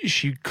 maybe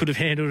she could have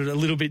handled it a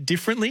little bit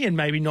differently and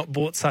maybe not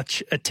brought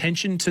such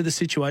attention to the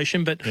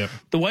situation. But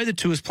the way the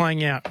tour is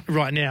playing out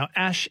right now,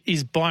 Ash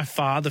is by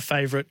far the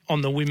favourite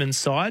on the women's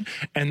side,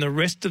 and the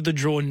rest of the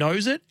draw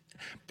knows it.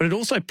 But it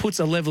also puts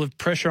a level of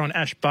pressure on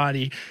Ash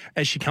Barty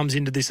as she comes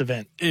into this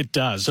event. It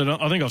does. And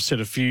I think I've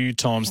said a few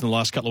times in the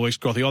last couple of weeks,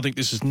 Grothy, I think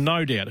this is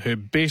no doubt her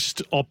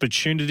best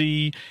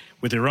opportunity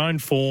with her own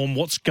form,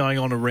 what's going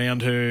on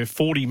around her.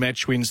 40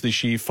 match wins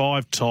this year,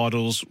 5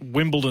 titles,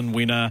 Wimbledon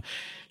winner.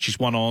 She's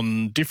won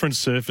on different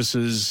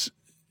surfaces.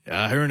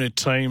 Her and her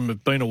team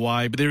have been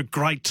away, but they're a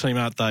great team,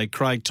 aren't they?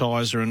 Craig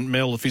Tyser and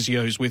Mel, the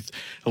physio, who's with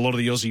a lot of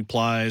the Aussie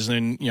players. And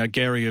then, you know,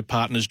 Gary, her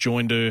partner's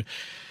joined her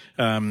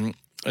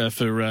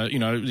for you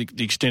know,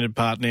 the extended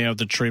part now of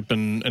the trip,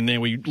 and now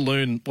we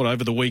learn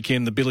over the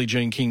weekend the Billie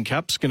Jean King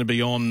Cup's going to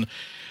be on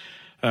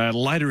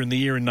later in the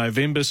year in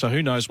November, so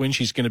who knows when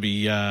she's going to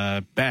be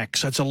back.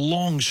 So it's a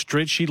long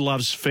stretch. She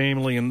loves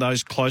family and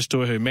those close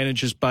to her. Her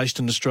manager's based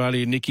in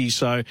Australia, Nikki,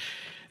 so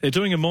they're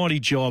doing a mighty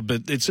job.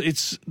 But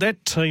it's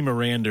that team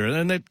around her,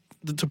 and that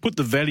to put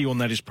the value on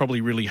that is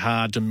probably really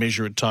hard to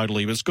measure it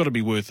totally, but it's got to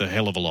be worth a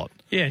hell of a lot.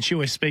 Yeah, and she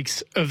always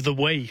speaks of the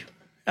we.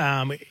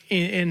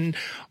 And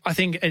I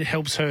think it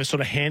helps her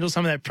sort of handle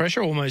some of that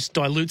pressure, almost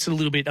dilutes it a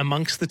little bit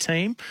amongst the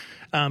team.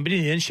 But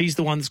in the end, she's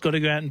the one that's got to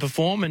go out and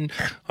perform. And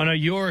I know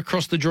you're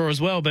across the draw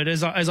as well, but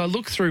as I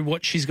look through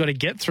what she's got to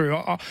get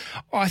through,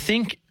 I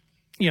think,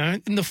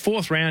 in the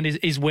fourth round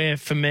is where,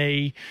 for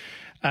me,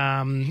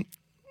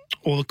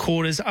 or the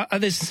quarters.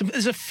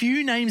 There's a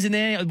few names in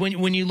there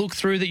when you look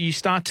through that you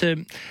start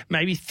to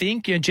maybe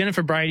think.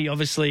 Jennifer Brady,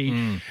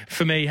 obviously,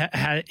 for me,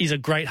 is a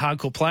great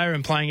hardcore player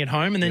and playing at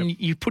home. And then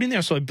you put in there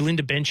also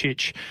Belinda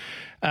Bencic,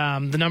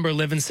 the number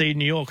 11 seed in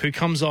New York, who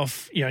comes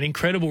off an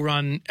incredible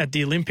run at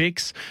the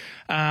Olympics.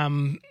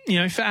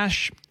 For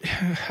Ash,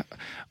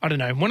 I don't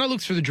know. When I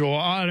look through the draw,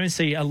 I don't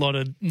see a lot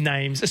of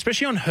names,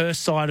 especially on her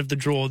side of the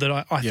draw,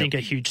 that I think are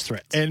huge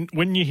threats. And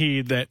when you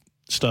hear that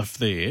stuff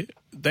there,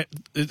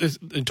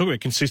 and talk about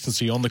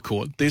consistency on the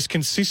court, there's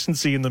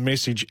consistency in the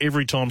message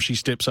every time she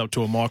steps up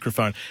to a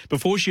microphone.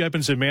 Before she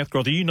opens her mouth,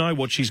 Grothy, you know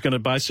what she's going to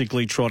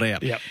basically trot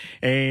out. Yep.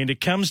 And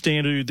it comes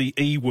down to the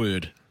E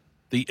word,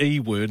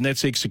 and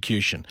that's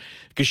execution.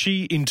 Because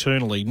she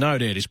internally, no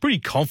doubt, is pretty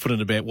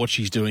confident about what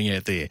she's doing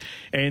out there.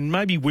 And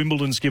maybe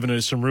Wimbledon's given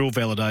her some real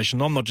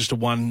validation. I'm not just a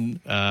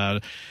one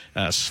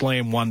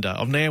slam wonder.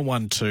 I've now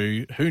won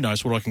 2. Who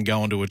knows what I can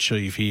go on to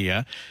achieve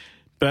here.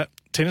 But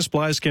tennis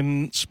players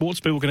sports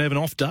people can have an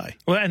off day.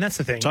 Well, and that's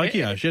the thing.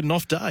 Tokyo, she had an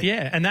off day.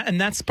 Yeah, and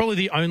that's probably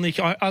the only...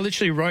 I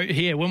literally wrote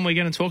here, when we're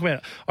going to talk about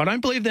it, I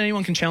don't believe that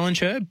anyone can challenge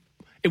her.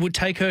 It would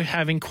take her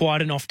having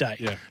quite an off day.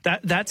 Yeah.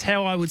 That's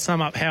how I would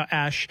sum up how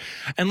Ash,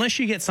 unless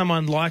you get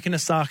someone like an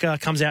Osaka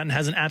comes out and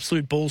has an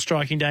absolute ball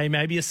striking day,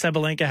 maybe a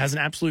Sabalenka has an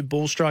absolute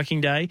ball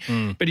striking day.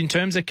 But in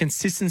terms of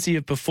consistency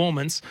of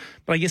performance,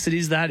 but I guess it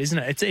is that, isn't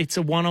it? It's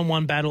a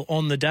one-on-one battle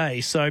on the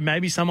day. So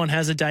maybe someone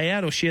has a day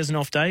out or she has an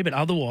off day, but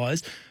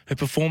otherwise her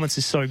performance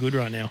is so good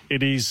right now.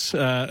 It is.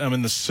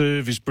 The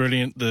serve is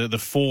brilliant. The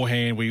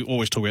forehand, we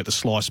always talk about the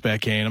slice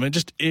backhand.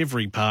 Just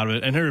every part of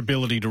it, and her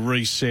ability to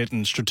reset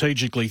and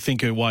strategically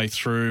think her way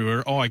through,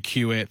 her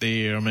IQ out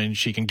there.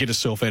 She can get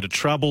herself out of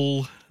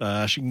trouble.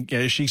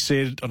 She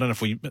said, I don't know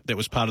if that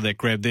was part of that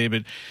grab there,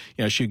 but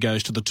she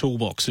goes to the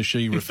toolbox, as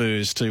she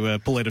refers, to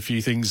pull out a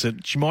few ththings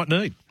that she might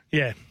need.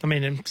 Yeah,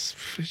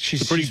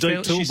 she's pretty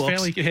deep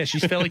toolbox.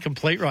 She's fairly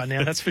complete right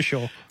now. That's for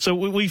sure. So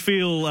we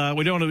feel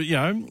we don't want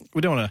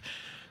to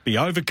be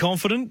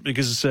overconfident,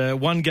 because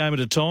one game at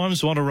a time.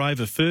 So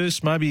Rava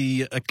first,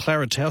 maybe a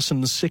Clara Towson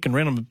in the second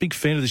round. I'm a big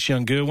fan of this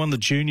young girl. Won the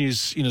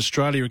juniors in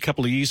Australia a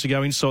couple of years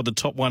ago, inside the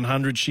top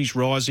 100. She's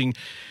rising.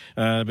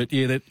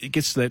 It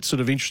gets that sort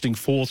of interesting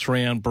fourth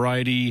round.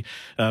 Brady,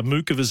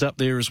 Mukova's up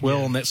there as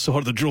well on that side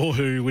of the draw,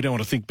 who we don't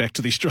want to think back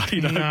to the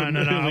Australian Open. No.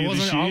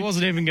 I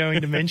wasn't even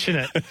going to mention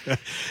it.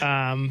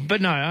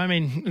 But no,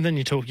 then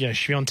you talk,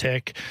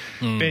 Swiatek,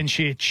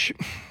 Bencic.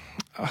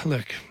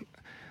 Look,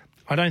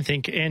 I don't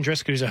think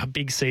Andreescu's a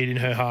big seed in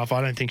her half.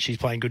 I don't think she's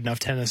playing good enough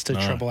tennis to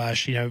trouble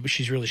Ash.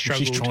 She's really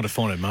struggled. She's trying to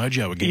find her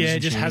mojo again. Yeah,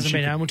 just hasn't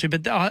been able to.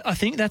 But I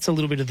think that's a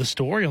little bit of the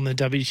story on the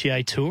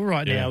WTA tour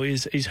right now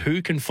is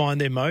who can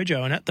find their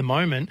mojo. And at the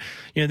moment,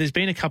 there's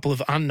been a couple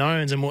of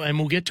unknowns, and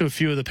we'll get to a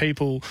few of the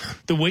people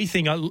that we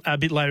think a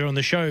bit later on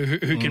the show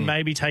who can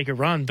maybe take a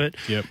run. But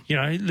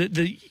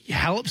the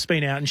Halep's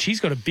been out, and she's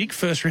got a big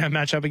first round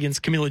matchup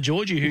against Camila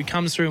Giorgi, who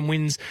comes through and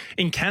wins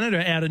in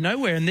Canada out of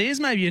nowhere. And there's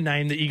maybe a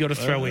name that you got to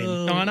throw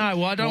in. I know.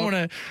 Well, I don't want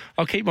to.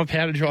 I'll keep my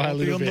powder dry a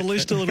little bit. On the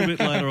list a little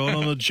bit later on.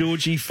 I'm a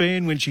Georgie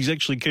fan when she's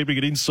actually keeping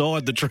it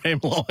inside the tram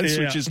lines,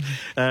 which is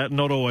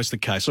not always the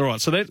case. All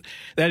right, so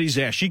that is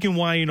Ash. You can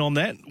weigh in on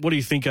that. What do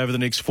you think over the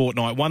next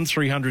fortnight?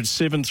 1300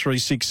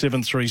 736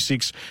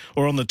 736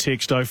 or on the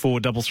text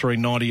 0433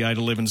 98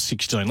 11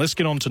 16. Let's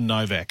get on to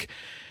Novak.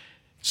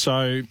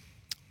 So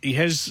he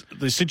has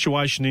the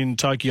situation in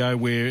Tokyo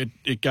where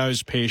it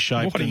goes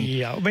pear-shaped. What a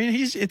year.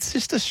 It's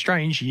just a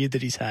strange year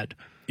that he's had.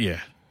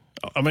 Yeah.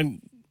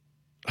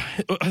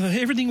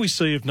 Everything we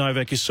see of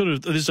Novak is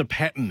there's a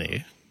pattern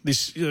there,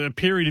 this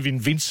period of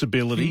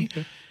invincibility,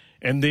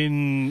 and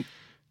then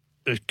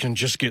it can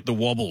just get the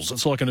wobbles.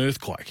 It's like an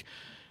earthquake.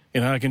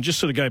 It can just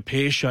sort of go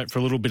pear-shaped for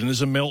a little bit, and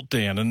there's a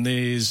meltdown, and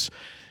there's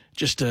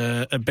just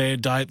a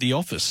bad day at the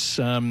office,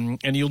 and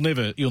you'll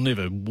never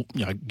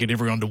get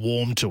everyone to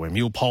warm to him.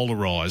 He'll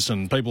polarise,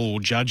 and people will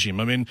judge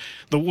him.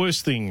 The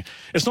worst thing,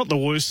 it's not the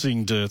worst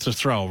thing to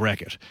throw a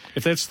racket.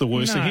 If that's the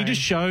worst thing, he just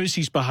shows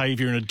his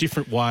behaviour in a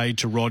different way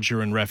to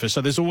Roger and Rafa.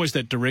 So there's always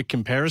that direct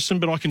comparison,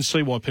 but I can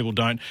see why people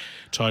don't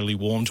totally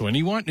warm to him.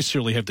 He won't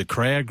necessarily have the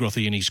crowd,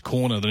 Grothy, in his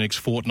corner the next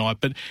fortnight,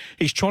 but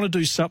he's trying to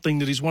do something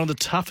that is one of the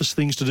toughest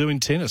things to do in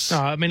tennis.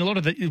 A lot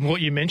of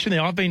what you mentioned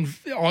there, I've been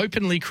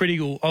openly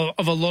critical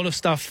of a lot of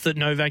stuff that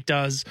Novak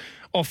does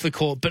off the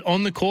court. But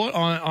on the court,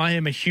 I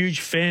am a huge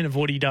fan of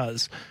what he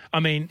does.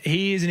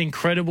 He is an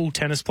incredible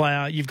tennis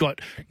player. You've got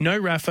no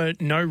Rafa,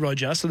 no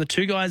Roger. So the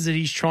two guys that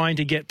he's trying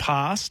to get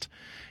past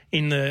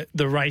in the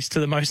race to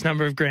the most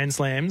number of Grand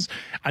Slams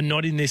are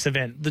not in this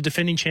event. The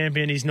defending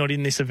champion is not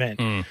in this event.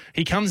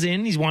 He comes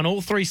in, he's won all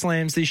 3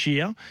 slams this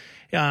year.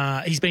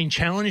 He's been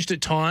challenged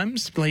at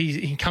times.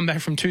 He come back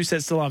from 2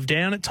 sets to love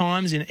down at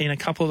times in a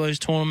couple of those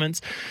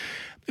tournaments.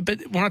 but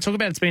when I talk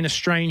about it's been a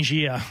strange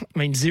year, I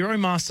mean, 0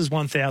 Masters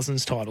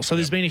 1000s title. So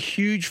there's been a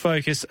huge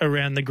focus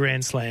around the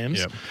Grand Slams.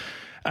 Yep.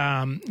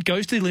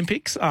 Goes to the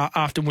Olympics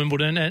after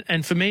Wimbledon,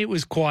 and for me it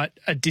was quite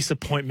a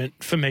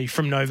disappointment for me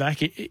from Novak.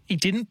 He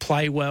didn't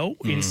play well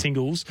in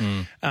singles,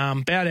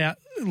 bowed out,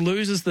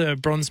 loses the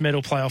bronze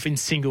medal playoff in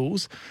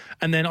singles,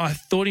 and then I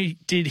thought he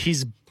did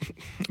his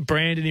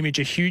brand and image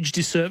a huge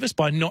disservice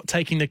by not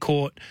taking the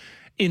court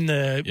in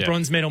the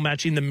bronze medal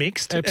match in the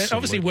mixed. Absolutely. It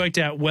obviously worked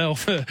out well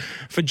for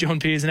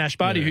John Peers and Ash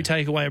Barty, who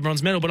take away a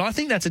bronze medal, but I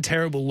think that's a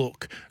terrible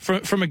look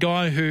from a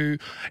guy who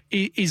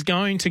is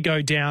going to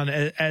go down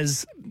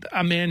as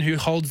a man who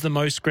holds the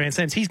most Grand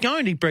Slams. He's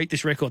going to break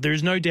this record. There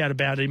is no doubt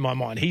about it in my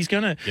mind. He's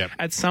going to,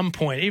 at some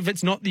point, if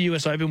it's not the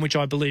US Open, which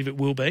I believe it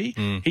will be,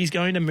 he's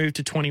going to move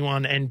to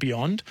 21 and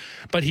beyond.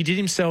 But he did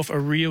himself a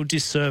real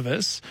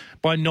disservice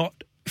by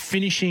not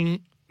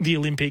finishing the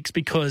Olympics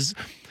because...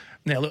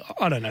 Now, look,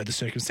 I don't know the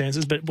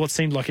circumstances, but what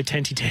seemed like a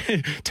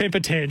temper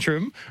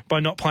tantrum by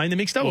not playing the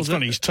mixed doubles. Well,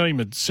 it's funny, his team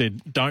had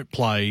said don't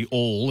play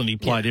all, and he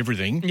played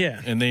everything. Yeah.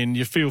 And then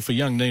you feel for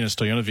young Nina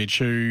Stojanovic,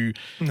 who,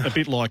 a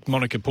bit like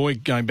Monica Poy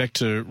going back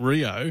to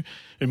Rio,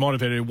 who might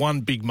have had her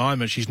one big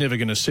moment. She's never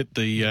going to set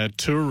the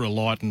tour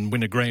alight and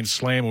win a Grand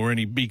Slam or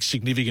any big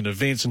significant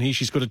events, and here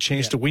she's got a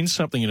chance to win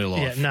something in her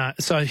life. Yeah, no.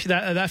 So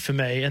that for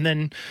me. And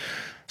then...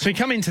 So you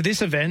come into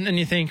this event and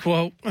you think,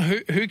 well,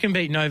 who can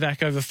beat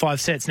Novak over 5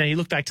 sets? Now, you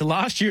look back to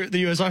last year at the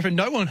US Open,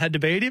 no one had to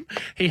beat him.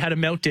 He had a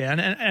meltdown.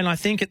 And I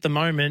think at the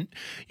moment,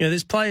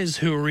 there's players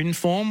who are in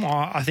form.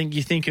 I think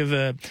you think of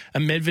a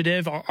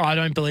Medvedev. I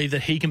don't believe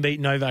that he can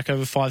beat Novak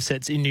over 5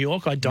 sets in New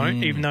York. I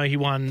don't, even though he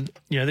won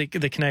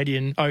the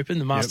Canadian Open,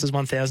 the Masters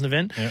 1000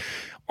 event. Yep.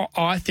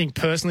 I think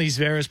personally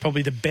Zverev is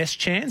probably the best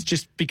chance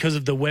just because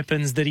of the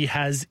weapons that he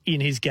has in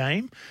his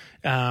game.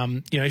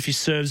 If he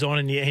serves on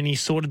and he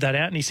sorted that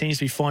out and he seems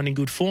to be finding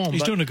good form.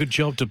 He's doing a good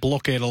job to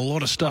block out a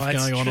lot of stuff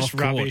going on off court. It's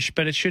rubbish,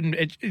 but it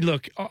shouldn't.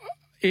 Look,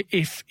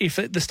 if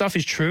the stuff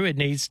is true, it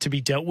needs to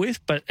be dealt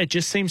with, but it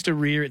just seems to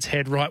rear its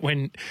head right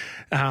when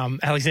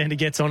Alexander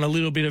gets on a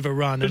little bit of a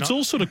run. But it's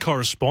all sort of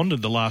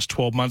corresponded the last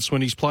 12 months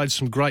when he's played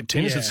some great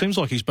tennis. It seems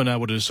like he's been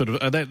able to sort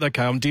of,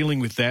 okay, I'm dealing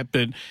with that,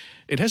 but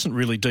it hasn't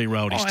really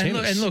derailed his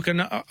tennis.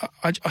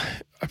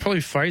 I probably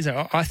phrase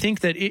that. I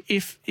think that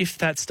if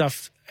that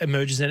stuff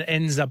emerges and it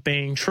ends up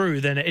being true,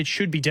 then it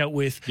should be dealt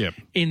with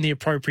in the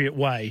appropriate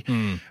way.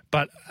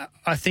 But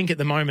I think at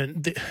the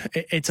moment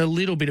it's a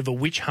little bit of a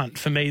witch hunt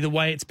for me, the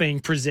way it's being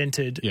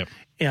presented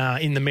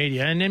in the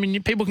media. And I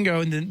mean, people can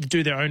go and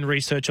do their own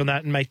research on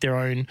that and make their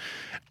own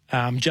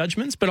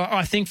judgments. But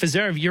I think for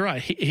Zverev, you're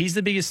right. He's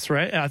the biggest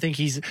threat. I think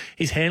he's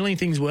handling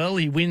things well.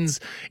 He wins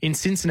in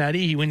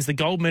Cincinnati. He wins the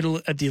gold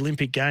medal at the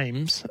Olympic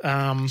Games.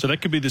 So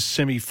that could be the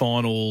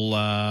semi-final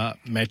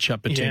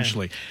matchup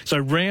potentially. Yeah. So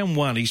round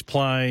one, he's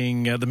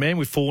playing the man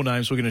with 4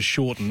 names. We're going to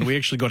shorten. We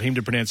actually got him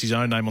to pronounce his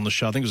own name on the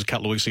show. I think it was a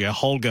couple of weeks ago.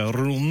 Holger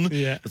Rune.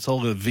 Yeah. It's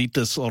Holger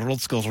Vitas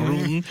Rotzko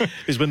Rune.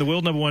 He's been the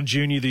world #1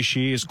 junior this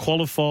year. He's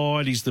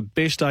qualified. He's the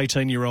best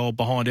 18-year-old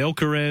behind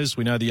Alcaraz.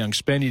 We know the young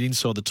Spaniard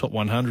inside the top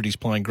 100. He's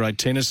playing great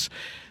tennis.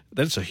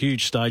 That's a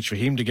huge stage for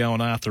him to go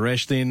on Arthur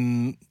Ashe.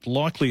 Then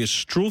likely a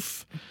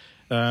Struff.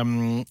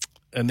 And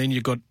then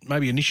you've got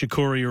maybe a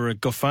Nishikori or a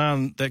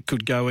Goffin. That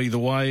could go either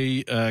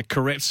way.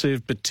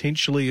 Karatsev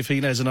potentially if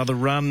he has another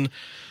run.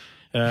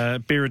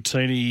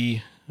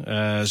 Berrettini,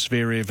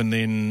 Zverev, and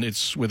then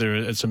it's whether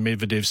it's a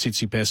Medvedev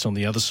Tsitsipas on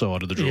the other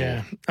side of the draw.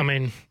 Yeah, I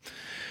mean...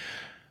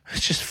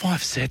 It's just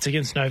 5 sets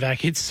against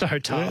Novak. It's so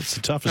tough. Yeah, it's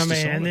the toughest.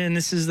 And then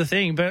this is the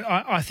thing. But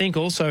I think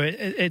also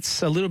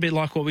it's a little bit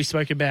like what we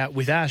spoke about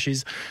with Ash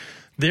is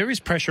there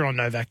is pressure on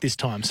Novak this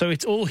time. So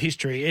it's all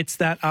history. It's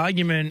that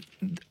argument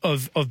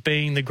of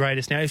being the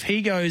greatest. Now, if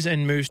he goes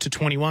and moves to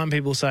 21,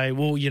 people say,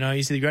 well,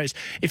 he's the greatest.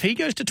 If he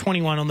goes to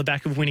 21 on the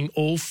back of winning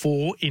all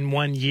 4 in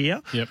 1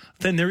 year,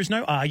 then there is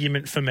no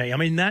argument for me. I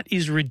mean, that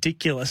is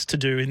ridiculous to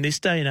do in this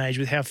day and age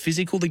with how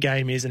physical the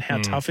game is and how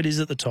tough it is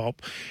at the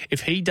top.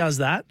 If he does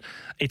that,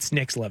 it's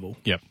next level.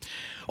 Yep.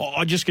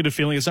 I just get a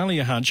feeling, it's only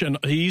a hunch, and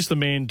he is the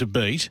man to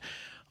beat.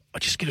 I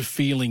just get a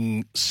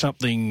feeling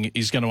something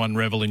is going to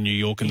unravel in New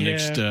York in the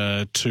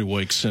next 2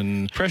 weeks.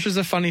 And pressure's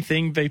a funny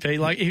thing, BP.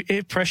 Like,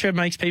 if pressure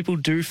makes people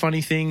do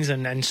funny things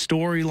and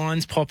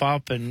storylines pop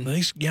up. And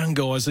these young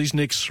guys, these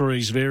next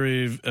 3,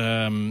 Zverev,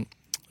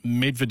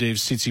 Medvedev,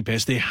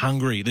 Tsitsipas, they're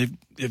hungry.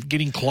 They're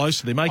getting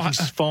closer. They're making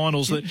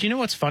finals. Do you know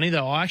what's funny,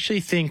 though? I actually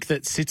think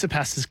that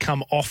Tsitsipas has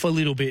come off a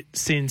little bit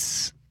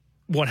since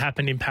what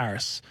happened in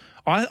Paris.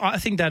 I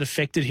think that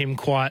affected him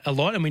quite a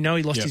lot, and we know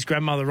he lost his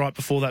grandmother right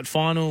before that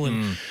final.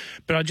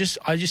 But I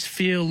just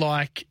feel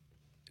like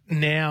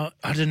now,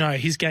 I don't know,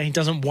 his game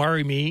doesn't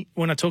worry me.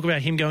 When I talk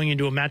about him going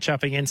into a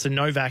matchup against a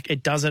Novak,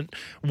 it doesn't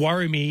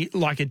worry me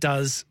like it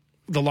does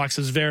the likes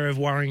of Zverev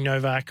worrying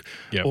Novak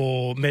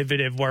or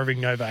Medvedev worrying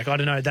Novak. I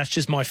don't know. That's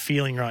just my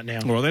feeling right now.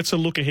 Well, that's a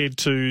look ahead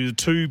to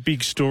two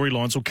big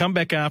storylines. We'll come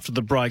back after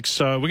the break.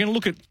 So we're going to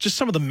look at just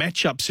some of the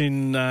matchups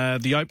in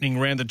the opening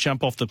round that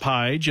jump off the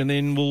page, and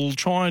then we'll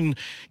try and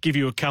give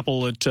you a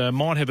couple that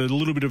might have a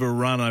little bit of a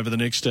run over the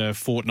next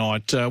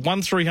fortnight.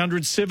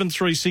 1300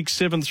 736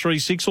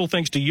 736, all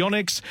thanks to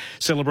Yonex,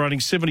 celebrating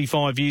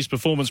 75 years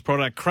performance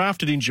product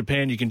crafted in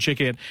Japan. You can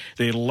check out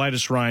their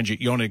latest range at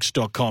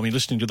yonex.com. You're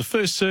listening to The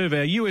First Serve,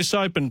 our US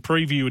Open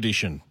preview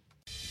edition.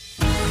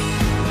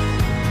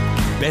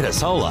 Better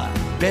solar,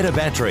 better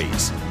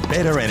batteries,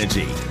 better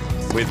energy.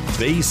 With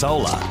B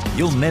Solar,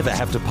 you'll never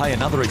have to pay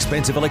another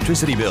expensive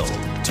electricity bill.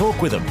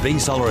 Talk with a B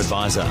Solar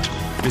advisor.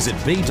 Visit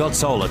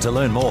b.solar to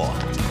learn more.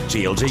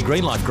 GLG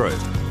Greenlight Group,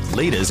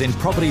 leaders in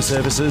property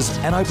services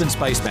and open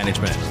space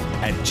management.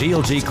 At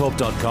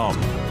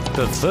glgcorp.com.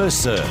 The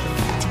First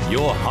Serve,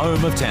 your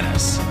home of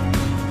tennis.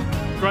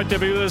 Great to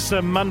be with us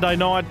Monday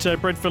night.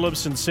 Brett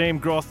Phillips and Sam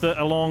Groth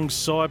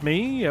alongside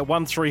me.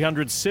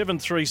 1300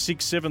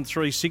 736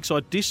 736. I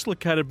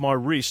dislocated my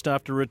wrist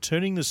after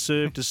returning the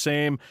serve to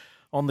Sam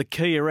on the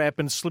Kia app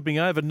and slipping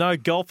over. No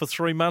golf for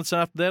 3 months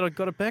after that. I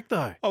got it back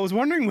though. I was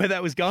wondering where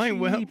that was going.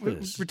 Well,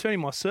 returning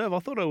my serve, I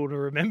thought I would have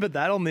remembered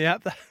that on the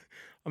app.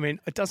 I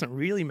mean, it doesn't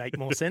really make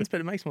more sense, but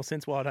it makes more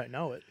sense why I don't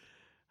know it.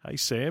 Hey,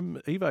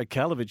 Sam, Ivo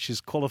Karlovic is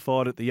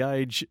qualified at the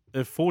age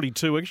of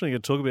 42. We're actually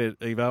going to talk about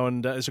Ivo,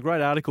 and there's a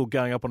great article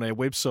going up on our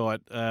website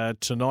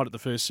tonight at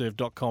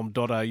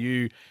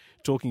thefirstserve.com.au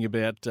talking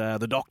about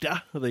the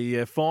doctor,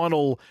 the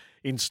final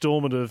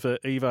instalment of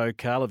Ivo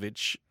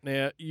Karlovic.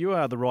 Now, you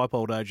are the ripe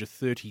old age of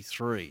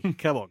 33.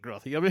 Come on,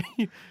 Grothy. I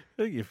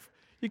mean,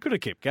 you could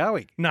have kept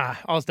going. Nah,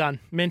 I was done.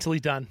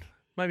 Mentally done.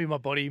 Maybe my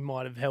body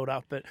might have held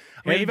up, but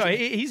I mean, Ivo,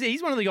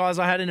 he's one of the guys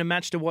I had in a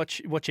match to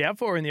watch out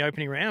for in the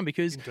opening round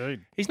because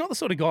he's not the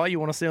sort of guy you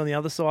want to see on the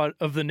other side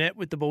of the net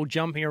with the ball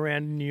jumping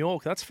around in New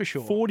York, that's for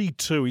sure.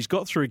 42, he's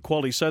got through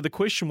quality. So the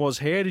question was,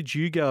 how did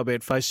you go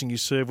about facing your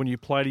serve when you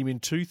played him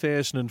in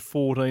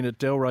 2014 at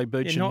Delray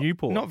Beach and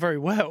Newport? Not very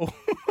well.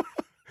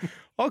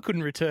 I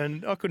couldn't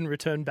return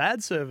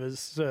bad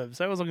serves.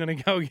 How was I going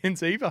to go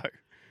against Ivo?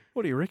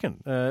 What do you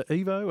reckon?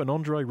 Ivo and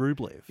Andrei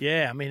Rublev.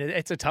 Yeah, I mean,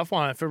 it's a tough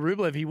one. For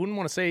Rublev, he wouldn't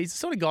want to see. He's the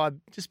sort of guy,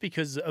 just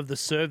because of the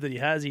serve that he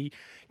has, he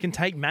can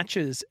take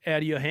matches out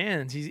of your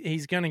hands.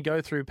 He's going to go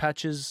through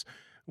patches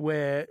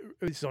where,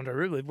 this is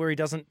Andrei Rublev, where he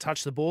doesn't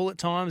touch the ball at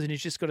times and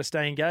he's just got to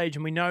stay engaged.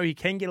 And we know he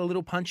can get a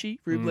little punchy,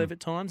 Rublev, at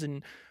times.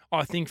 And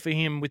I think for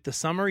him, with the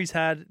summer he's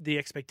had, the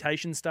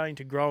expectations starting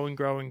to grow and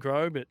grow and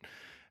grow. But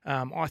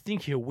I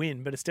think he'll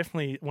win, but it's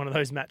definitely one of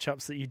those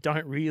matchups that you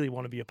don't really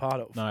want to be a part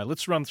of. No,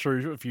 let's run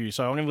through a few.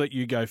 So I'm going to let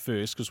you go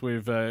first because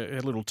we've had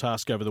a little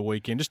task over the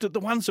weekend. Just the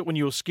ones that when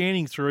you're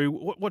scanning through,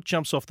 what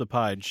jumps off the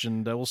page,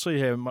 and we'll see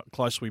how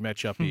close we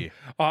match up here.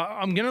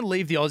 I'm going to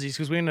leave the Aussies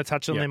because we're going to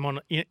touch on them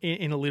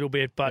in a little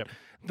bit, but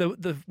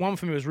the one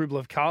for me was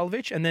Rublev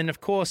Karlovic, and then,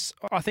 of course,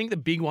 I think the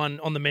big one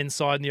on the men's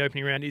side in the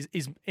opening round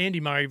is Andy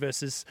Murray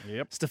versus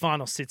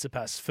Stefanos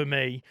Tsitsipas for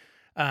me.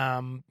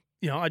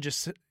 I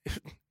just,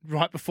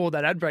 right before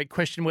that ad break,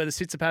 questioned whether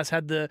Tsitsipas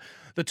had the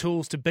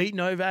tools to beat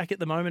Novak at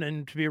the moment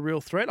and to be a real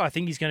threat. I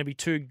think he's going to be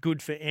too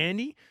good for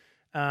Andy,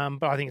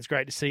 but I think it's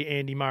great to see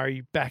Andy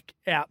Murray back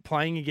out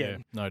playing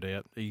again. Yeah, no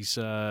doubt. He's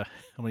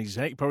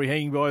probably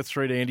hanging by a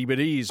thread, Andy, but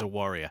he is a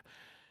warrior.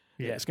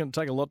 Yeah, it's going to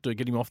take a lot to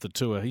get him off the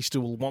tour. He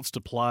still wants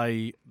to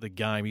play the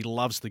game. He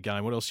loves the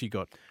game. What else you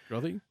got,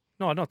 Rothy?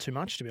 No, not too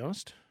much, to be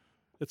honest.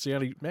 That's the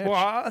only match. Well,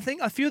 I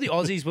think a few of the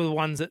Aussies were the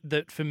ones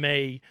that for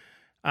me,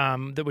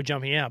 that were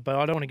jumping out, but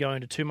I don't want to go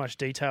into too much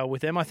detail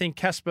with them. I think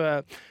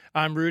Casper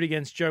Ruud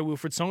against Joe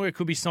Wilfried Tsonga, it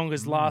could be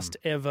Tsonga's last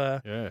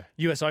ever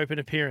US Open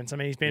appearance. I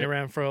mean, he's been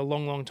around for a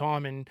long, long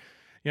time, and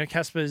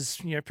Casper's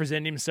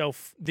presented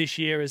himself this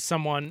year as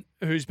someone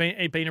who's been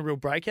a real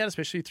breakout,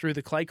 especially through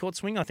the clay court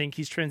swing. I think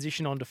his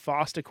transition onto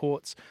faster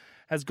courts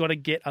has got to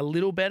get a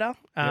little better.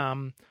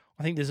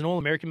 I think there's an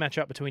All-American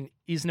matchup between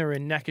Isner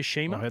and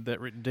Nakashima. I had that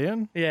written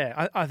down.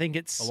 Yeah, I think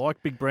it's... I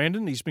like Big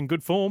Brandon. He's been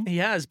good form. He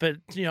has, but,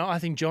 I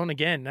think John,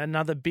 again,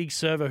 another big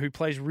server who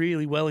plays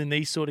really well in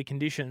these sort of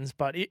conditions.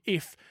 But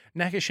if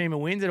Nakashima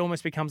wins, it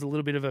almost becomes a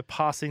little bit of a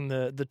passing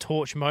the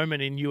torch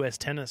moment in US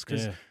tennis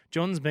because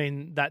John's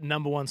been that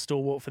number one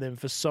stalwart for them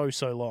for so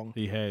long.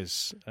 He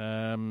has.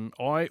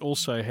 I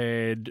also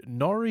had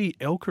Norrie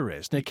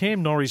Alcaraz. Now,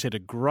 Cam Norrie's had a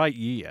great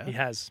year. He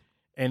has.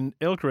 And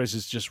Alcaraz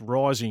is just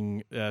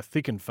rising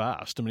thick and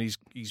fast. I mean,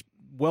 he's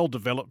well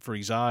developed for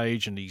his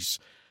age and he's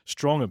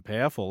strong and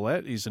powerful.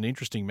 That is an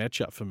interesting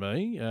matchup for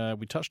me.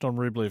 We touched on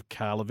Rublev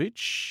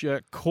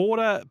Karlovic.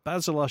 Korda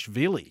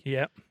Basilashvili.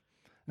 Yeah.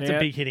 It's a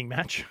big hitting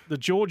match. The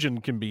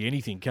Georgian can be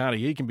anything, can't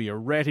he? He can be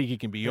erratic, he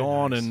can be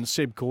on, and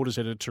Seb Korda's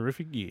had a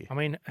terrific year. I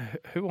mean,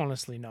 who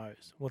honestly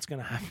knows what's going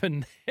to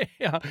happen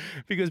there?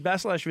 Because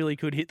Basilashvili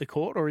could hit the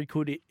court or he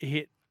could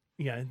hit,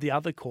 the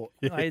other court.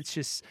 Yeah. It's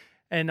just...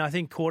 And I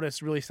think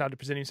Korda's really started to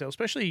present himself,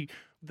 especially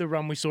the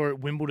run we saw at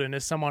Wimbledon,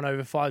 as someone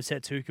over 5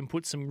 sets who can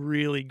put some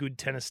really good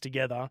tennis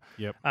together.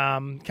 Yep.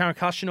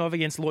 Karakhashinov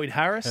against Lloyd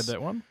Harris. Had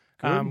that one.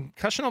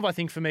 Khachanov, I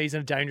think, for me, is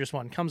a dangerous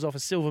one. Comes off a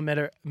silver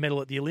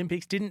medal at the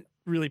Olympics. Didn't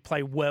really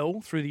play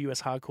well through the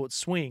US hardcourt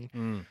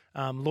swing.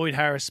 Lloyd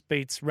Harris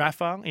beats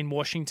Rafa in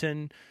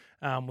Washington.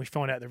 We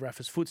find out that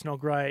Rafa's foot's not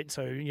great.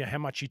 So, how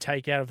much you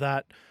take out of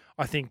that,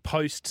 I think,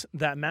 post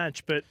that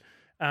match. But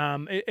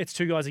it's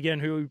two guys, again,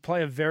 who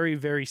play a very,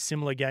 very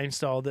similar game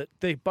style that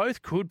they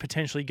both could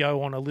potentially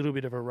go on a little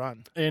bit of a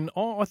run. And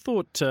I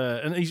thought,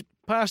 and he's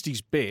past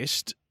his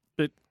best,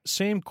 but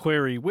Sam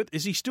Querrey,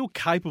 is he still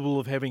capable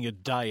of having a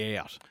day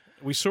out?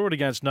 We saw it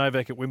against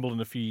Novak at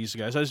Wimbledon a few years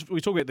ago. So we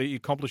talk about the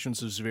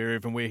accomplishments of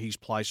Zverev and where he's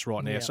placed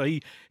right now. Yeah. So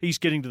he's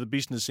getting to the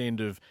business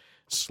end of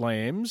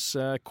slams.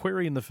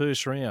 Querrey in the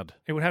first round.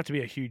 It would have to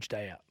be a huge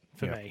day out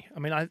for me. I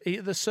mean,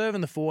 the serve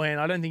and the forehand,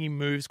 I don't think he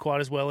moves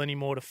quite as well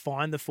anymore to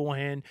find the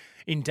forehand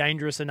in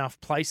dangerous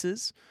enough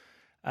places.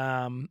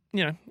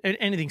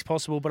 Anything's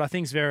possible, but I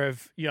think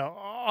Zverev,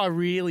 I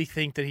really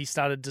think that he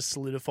started to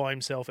solidify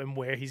himself and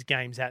where his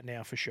game's at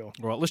now for sure.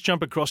 All right, let's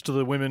jump across to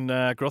the women,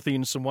 Grothy,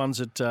 and some ones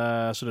that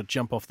sort of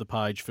jump off the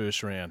page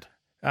first round.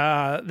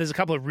 There's a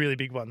couple of really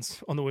big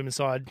ones on the women's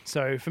side.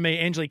 So for me,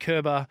 Angelique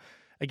Kerber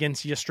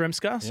against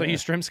Yastremska. So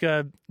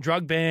Yastremska,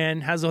 drug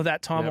ban, has all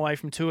that time away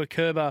from tour.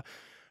 Kerber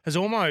has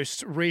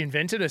almost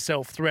reinvented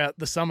herself throughout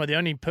the summer. The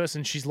only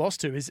person she's lost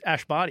to is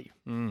Ash Barty.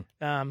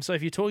 So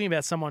if you're talking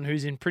about someone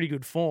who's in pretty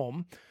good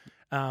form,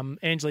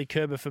 Angelique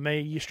Kerber, for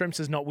me,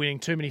 Yastremska's not winning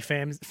too many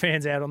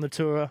fans out on the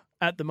tour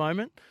at the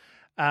moment.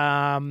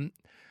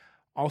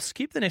 I'll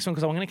skip the next one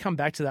because I'm going to come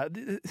back to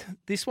that.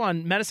 This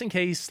one, Madison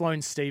Keys,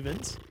 Sloane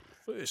Stephens.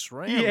 First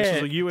round.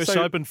 This was a US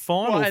Open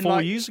final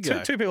 4 years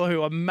ago. Two people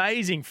who are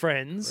amazing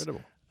friends.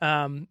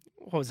 Incredible.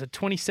 What was it,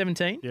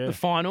 2017, the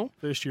final?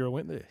 First year I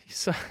went there.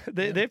 So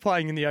they're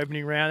playing in the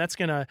opening round.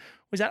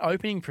 Was that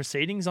opening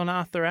proceedings on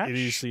Arthur Ashe? It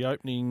is the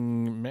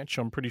opening match,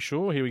 I'm pretty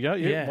sure. Here we go.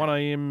 Yeah. 1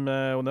 a.m.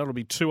 That'll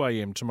be 2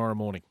 a.m. tomorrow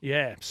morning.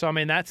 Yeah. So, I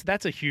mean,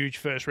 that's a huge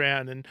first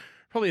round and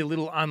probably a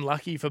little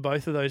unlucky for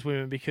both of those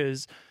women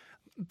because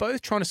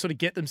both trying to sort of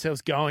get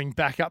themselves going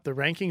back up the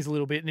rankings a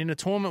little bit. And in a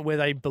tournament where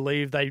they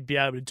believe they'd be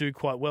able to do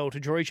quite well, to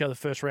draw each other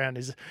first round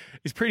is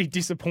pretty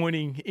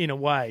disappointing in a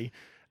way.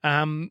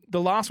 The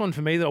last one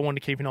for me that I wanted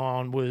to keep an eye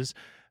on was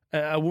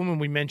a woman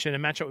we mentioned, a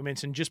matchup we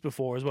mentioned just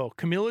before as well.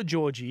 Camilla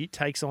Giorgi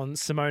takes on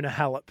Simona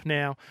Halep.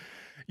 Now,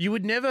 I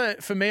would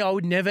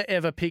never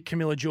ever pick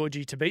Camilla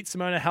Giorgi to beat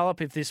Simona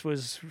Halep if this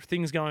was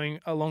things going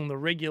along the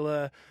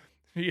regular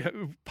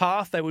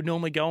path they would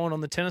normally go on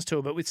the tennis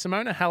tour. But with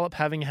Simona Halep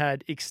having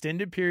had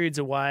extended periods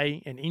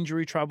away and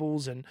injury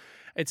troubles, and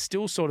it's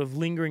still sort of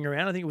lingering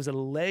around. I think it was a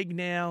leg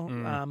now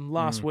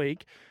last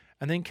week.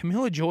 And then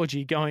Camilla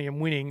Giorgi going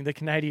and winning the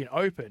Canadian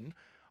Open.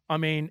 I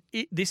mean,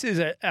 this is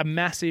a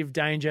massive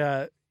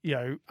danger,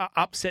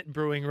 upset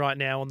brewing right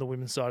now on the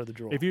women's side of the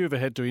draw. Have you ever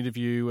had to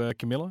interview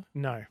Camilla?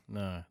 No.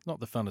 No, not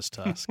the funnest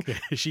task.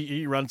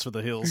 She runs for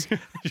the hills.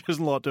 She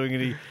doesn't like doing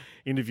any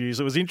interviews.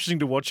 It was interesting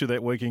to watch her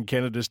that week in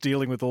Canada, just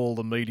dealing with all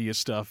the media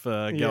stuff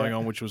going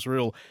on, which was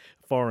real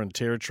foreign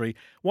territory.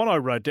 One I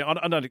wrote down,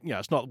 I don't,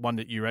 it's not one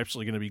that you're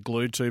absolutely going to be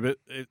glued to,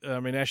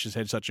 but Ash has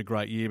had such a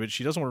great year, but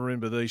she doesn't want to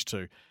remember these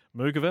two.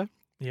 Mugova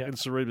and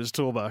Cerebus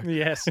Torbo.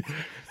 Yes.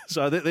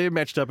 So they're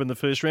matched up in the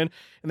first round.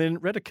 And then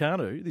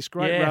Raducanu, this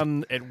great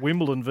run at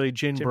Wimbledon v.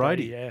 Jen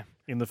Brady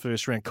in the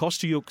first round.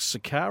 Kostyuk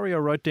Sakari I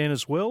wrote down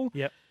as well.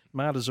 Yep.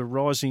 Marta's a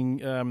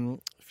rising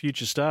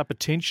future star,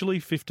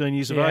 potentially, 15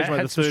 years of age,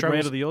 made the third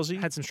round of the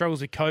Aussie. Had some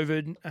struggles with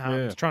COVID,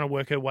 was trying to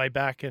work her way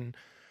back and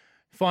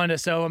find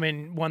herself. I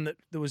mean, one that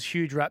there was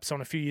huge raps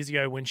on a few years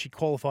ago when she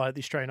qualified at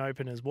the Australian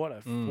Open as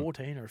a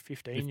 14 or a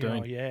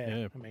 15-year-old.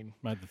 Yeah. I mean,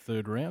 made the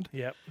third round.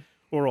 Yep.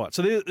 All right,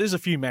 so there's a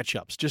few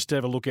matchups just to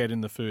have a look at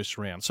in the first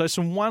round. So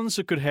some ones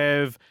that could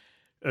have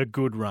a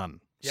good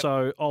run. Yep.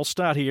 So I'll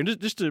start here. And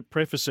just to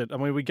preface it, I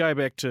mean, we go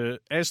back to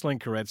Aslan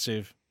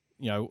Karatsev,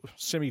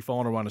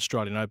 semi-final run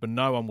Australian Open.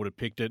 No one would have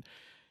picked it.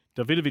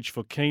 Davidovich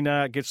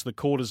Fokina gets the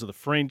quarters of the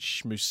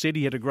French.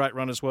 Musetti had a great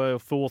run as well,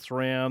 fourth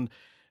round.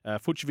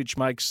 Fucsovics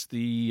makes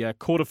the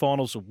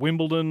quarterfinals of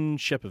Wimbledon.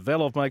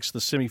 Shapovalov makes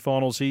the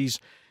semi-finals. He's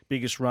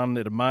biggest run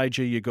at a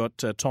major. You got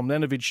Tom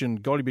Nanovic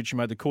and Golubic who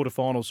made the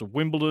quarterfinals of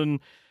Wimbledon.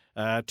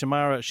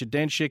 Tamara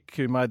Shidanchik,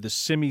 who made the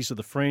semis of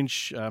the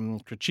French.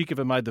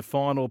 Krejcikova made the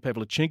final.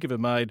 Pavlyuchenkova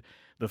made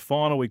the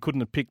final. We couldn't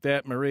have picked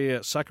that.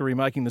 Maria Sakkari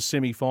making the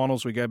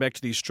semi-finals. We go back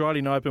to the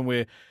Australian Open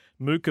where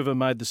Mukova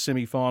made the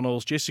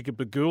semi-finals. Jessica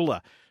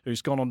Pegula,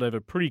 who's gone on to have a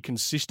pretty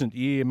consistent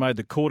year, made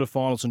the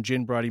quarterfinals, and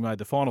Jen Brady made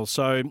the finals.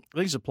 So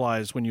these are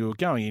players, when you're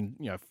going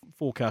in,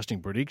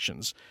 forecasting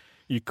predictions,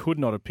 you could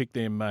not have picked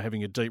them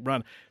having a deep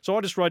run. So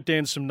I just wrote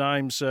down some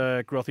names,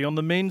 Grothy. On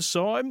the men's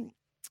side,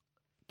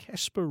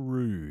 Casper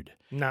Ruud.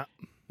 Nah.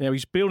 Now,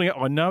 he's building up.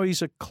 I know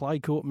he's a clay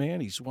court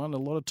man. He's won a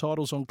lot of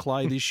titles on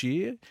clay this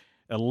year.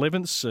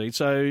 11th seed.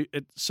 So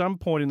at some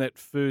point in that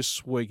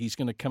first week, he's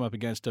going to come up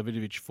against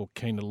Davidovich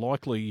Fokina,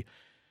 likely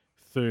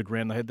third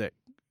round. They had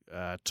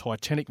that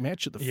Titanic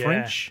match at the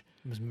French.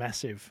 It was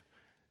massive.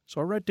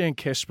 So I wrote down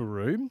Casper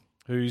Ruud,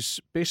 whose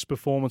best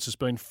performance has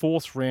been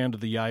fourth round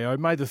of the AO,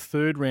 made the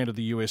third round of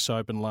the US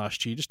Open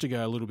last year, just to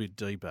go a little bit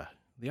deeper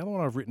The other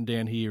one I've written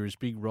down here is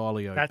Big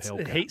Riley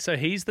Opelka. So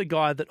he's the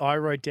guy that I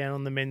wrote down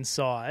on the men's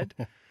side.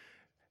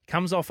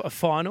 Comes off a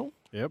final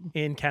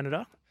in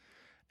Canada,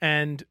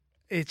 and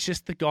it's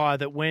just the guy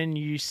that when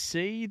you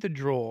see the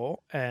draw,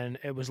 and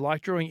it was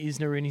like drawing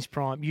Isner in his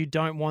prime, you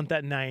don't want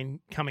that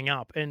name coming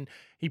up. And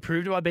he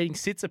proved it by beating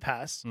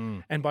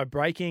Tsitsipas and by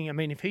breaking. I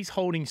mean, if he's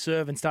holding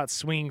serve and starts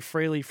swinging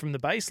freely from the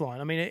baseline,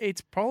 I mean,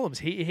 it's problems.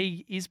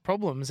 He is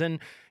problems. And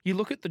you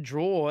look at the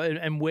draw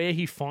and where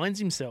he finds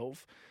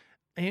himself,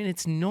 and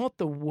it's not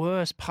the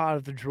worst part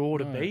of the draw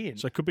to be in.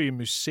 So it could be a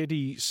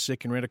Musetti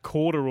second round, a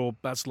quarter or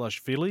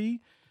Basilashvili.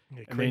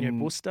 Carreño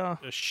Busta.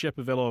 A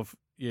Shapovalov,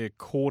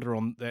 quarter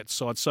on that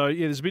side. So,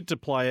 there's a bit to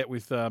play out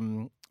with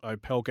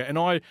Opelka. And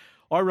I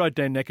wrote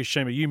down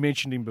Nakashima. You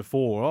mentioned him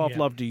before. I've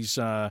loved his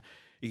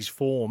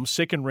form.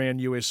 Second round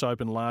US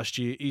Open last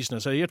year,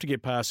 Isner. So you have to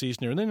get past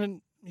Isner. And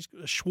then he's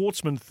got a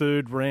Schwartzman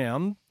third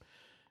round.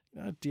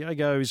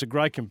 Diego is a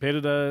great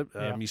competitor.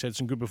 He's had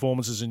some good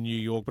performances in New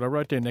York. But I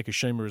wrote down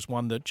Nakashima as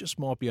one that just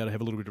might be able to have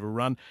a little bit of a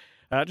run.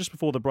 Just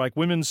before the break,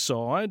 women's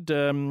side,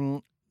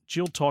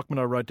 Jill Teichmann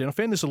I wrote down. I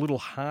found this a little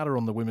harder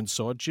on the women's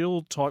side.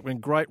 Jill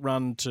Teichmann, great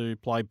run to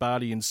play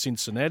Barty in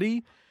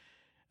Cincinnati.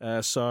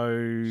 Just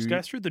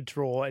go through the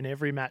draw and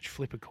every match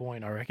flip a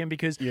coin, I reckon,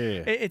 because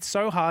it's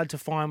so hard to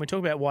find. We talk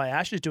about why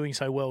Ash is doing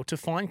so well, to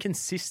find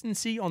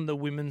consistency on the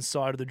women's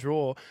side of the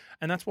draw.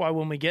 And that's why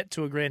when we get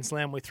to a Grand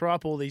Slam, we throw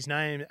up all these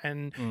names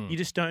and you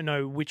just don't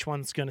know which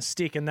one's going to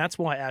stick. And that's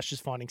why Ash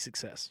is finding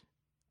success.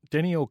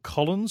 Danielle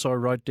Collins I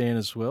wrote down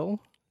as well.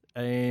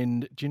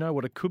 And do you know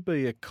what? It could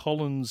be a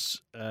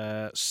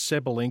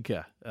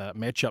Collins-Sabalenka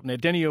matchup. Now,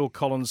 Danielle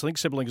Collins, I think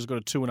Sabalenka's got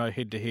a 2-0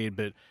 head-to-head,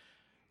 but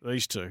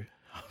these two,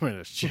 I mean,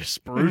 it's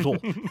just brutal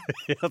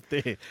out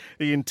there.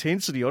 The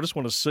intensity, I just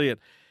want to see it.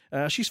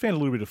 She's found a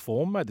little bit of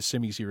form, made the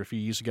semis here a few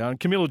years ago. And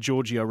Camilla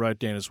Giorgio wrote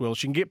down as well.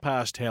 She can get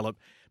past Halep,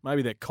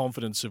 maybe that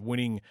confidence of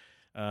winning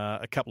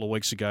a couple of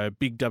weeks ago.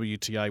 Big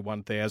WTA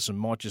 1000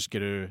 might just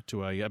get her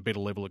to a better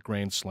level at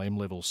Grand Slam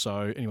level.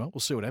 So anyway, we'll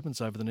see what happens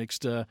over the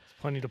next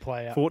plenty to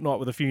play out. Fortnight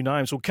with a few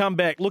names. We'll come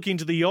back, look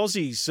into the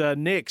Aussies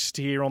next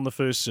here on The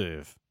First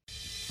Serve.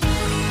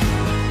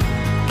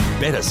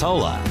 Better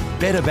solar,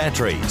 better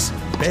batteries,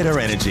 better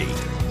energy.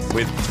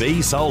 With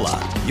B Solar,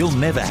 you'll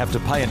never have to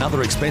pay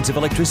another expensive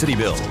electricity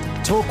bill.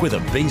 Talk with a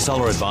B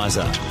Solar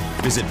advisor.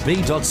 Visit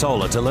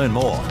b.solar to learn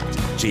more.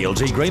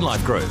 GLG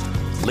Greenlife Group,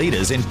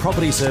 leaders in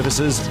property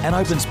services and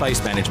open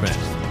space management,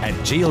 and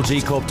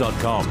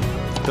glgcorp.com.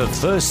 The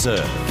First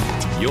Serve,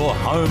 your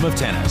home of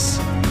tennis.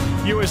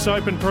 US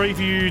Open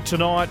preview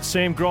tonight.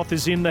 Sam Groth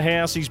is in the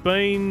house. He's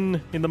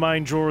been in the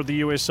main draw of the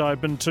US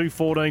Open,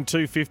 2-14,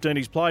 2-15.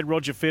 He's played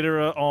Roger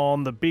Federer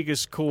on the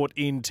biggest court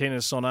in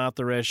tennis on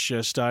Arthur Ashe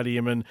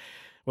Stadium. And,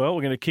 well,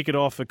 we're going to kick it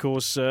off, of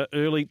course,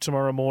 early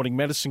tomorrow morning.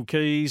 Madison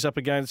Keys up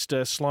against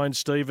Sloane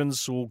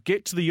Stephens. We'll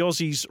get to the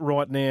Aussies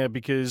right now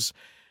because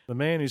the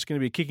man who's going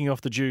to be kicking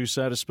off the juice,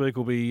 so to speak,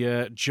 will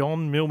be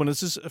John Millman.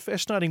 This is a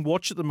fascinating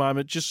watch at the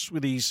moment, just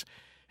with his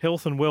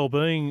health and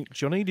well-being.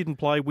 Johnny didn't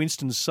play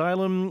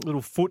Winston-Salem,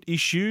 little foot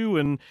issue,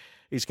 and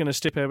he's going to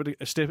step out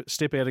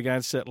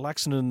against that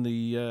Laxonen,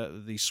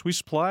 the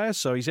Swiss player.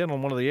 So he's out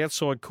on one of the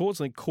outside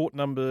courts, I think court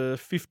number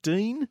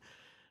 15,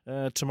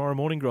 tomorrow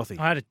morning, Grothy.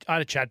 I had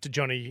a chat to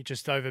Johnny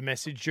just over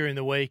message during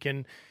the week,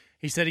 and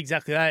he said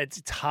exactly that.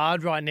 It's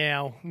hard right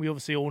now. We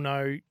obviously all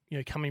know,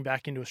 coming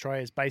back into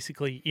Australia is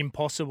basically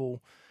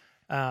impossible.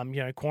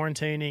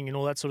 Quarantining and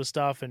all that sort of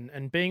stuff,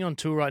 and being on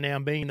tour right now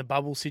and being in the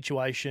bubble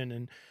situation,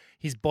 and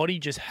his body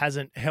just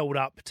hasn't held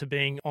up to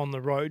being on the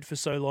road for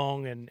so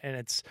long, and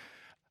it's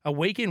a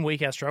week in,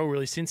 week out struggle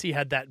really since he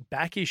had that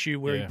back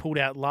issue where he pulled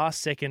out last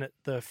second at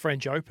the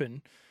French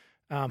Open.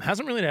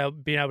 Hasn't really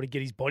been able to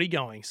get his body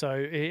going,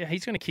 so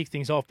he's going to kick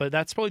things off. But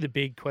that's probably the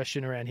big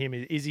question around him: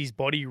 is his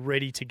body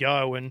ready to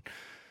go? And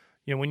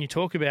when you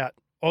talk about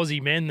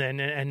Aussie men then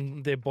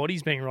and their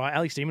bodies being right,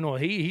 Alex de Minaur,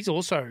 he's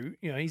also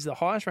he's the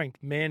highest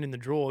ranked man in the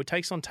draw. He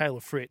takes on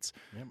Taylor Fritz.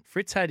 Yep.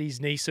 Fritz had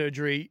his knee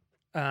surgery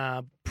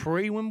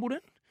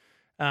pre-Wimbledon,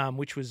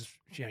 which was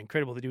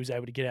incredible that he was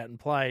able to get out and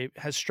play.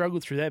 Has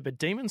struggled through that, but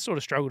Demon sort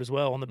of struggled as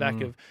well on the back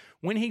of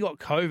when he got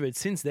COVID.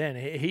 Since then,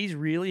 he's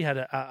really had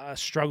a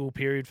struggle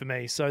period for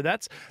me. So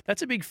that's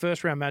a big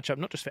first round matchup,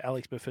 not just for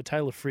Alex, but for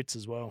Taylor Fritz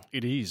as well.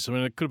 It is. I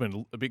mean, it could have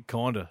been a bit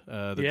kinder,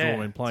 the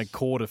draw, and playing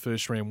quarter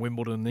first round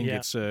Wimbledon, then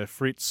gets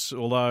Fritz.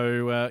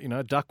 Although,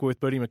 Duckworth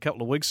beat him a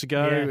couple of weeks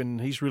ago,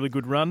 and he's really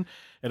good run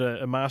at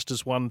a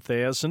Masters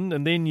 1000.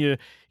 And then you're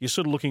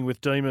sort of looking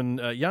with Demon,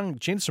 young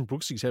Jensen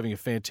Brooks, he's having a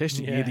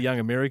fantastic year, the young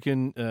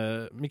American.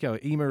 Miko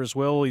Ema as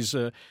well is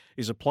a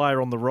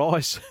player on the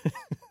rise.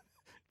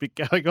 Bit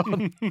going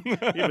on. Him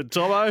and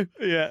Tomo.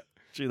 Yeah.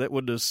 Gee, that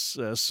wouldn't have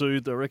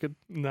soothed, I reckon.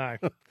 No.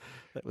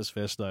 That was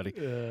fascinating.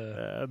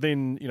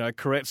 Then,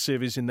 Karatsev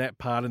serve is in that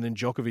part, and then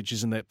Djokovic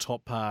is in that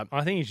top part.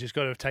 I think he's just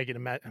got to take it to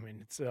Matt. I mean,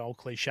 it's an old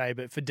cliche,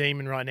 but for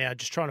Demon right now,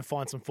 just trying to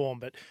find some form.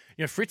 But,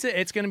 Fritz,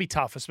 it's going to be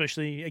tough,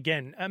 especially,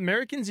 again,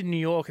 Americans in New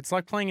York. It's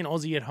like playing an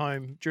Aussie at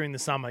home during the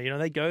summer.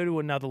 They go to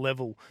another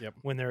level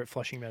when they're at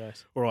Flushing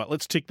Meadows. All right,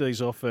 let's tick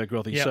these off,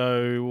 Grothy. Yep.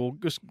 So we'll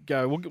just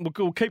go.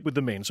 We'll keep with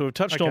the men. So we've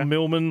touched on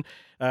Millman.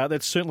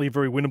 That's certainly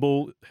very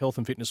winnable. Health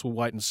and fitness, we'll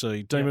wait and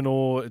see. De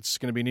Minaur, it's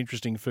going to be an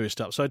interesting first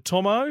up. So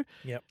Tomo,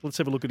 let's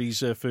have a look at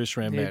his first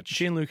round match.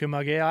 Gianluca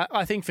Marguerite.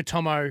 I think for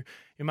Tomo,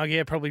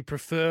 Marguerite probably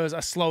prefers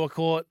a slower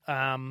court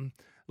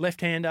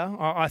left-hander.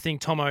 I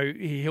think Tomo,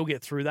 he'll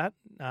get through that.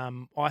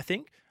 I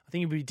think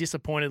he'll be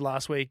disappointed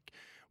last week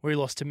where he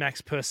lost to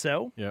Max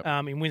Purcell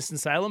in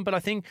Winston-Salem. But I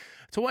think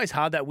it's always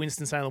hard that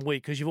Winston-Salem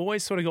week because you've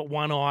always sort of got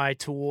one eye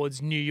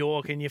towards New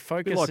York and your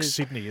focus like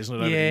Sydney,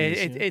 isn't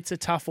it? It's a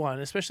tough one,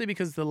 especially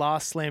because the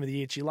last slam of the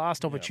year, it's your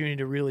last opportunity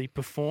to really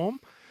perform.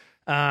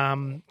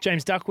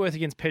 James Duckworth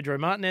against Pedro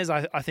Martinez.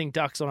 I think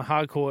Duck's on a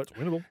hard court. It's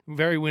winnable.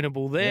 Very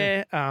winnable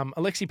there.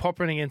 Alexei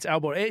Popyrin against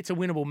Albert. It's a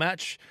winnable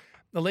match.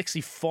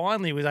 Alexei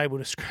finally was able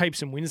to scrape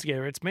some wins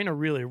together. It's been a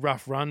really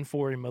rough run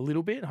for him a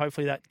little bit.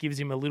 Hopefully that gives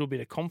him a little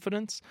bit of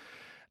confidence.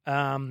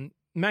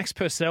 Max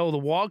Purcell, the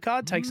wild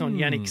card, takes on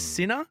Yannick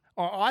Sinner.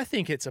 I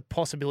think it's a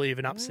possibility of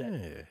an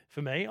upset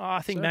for me.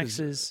 I think Max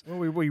is...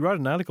 Well, we wrote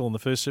an article on the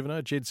first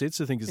 7-0. Jed Zetz,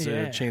 I think, is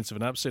a chance of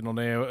an upset on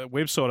our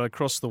website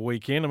across the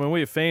weekend. I mean,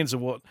 we're fans of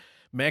what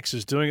Max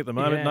is doing at the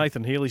moment. Yeah.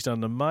 Nathan Healy's done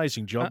an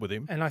amazing job with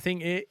him. And I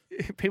think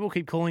people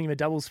keep calling him a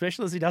double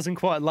specialist. He doesn't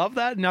quite love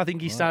that. And I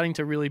think he's starting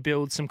to really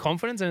build some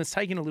confidence. And it's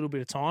taken a little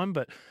bit of time.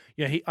 But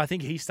I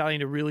think he's starting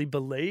to really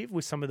believe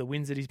with some of the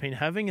wins that he's been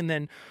having. And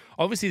then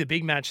obviously the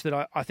big match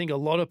that I think a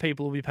lot of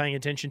people will be paying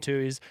attention to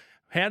is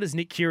how does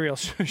Nick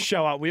Kyrgios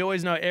show up? We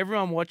always know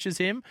everyone watches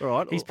him. All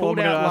right. He's pulled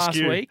out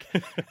last week.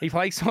 He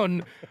plays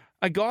on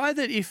a guy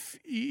that if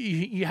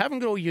you haven't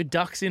got all your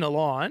ducks in a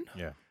line...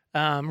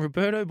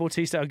 Roberto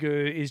Bautista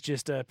Agut is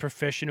just a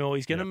professional.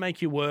 He's going to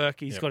make you work.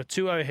 He's got a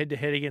 2-0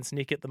 head-to-head against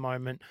Nick at the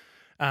moment.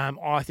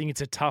 I think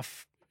it's a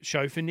tough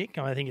show for Nick.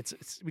 I think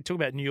we talk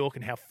about New York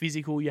and how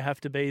physical you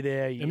have to be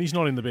there. And he's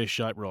not in the best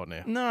shape right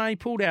now. No, he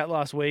pulled out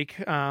last week.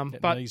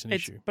 But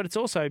it's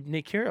also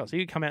Nick Kyrgios. He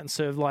could come out and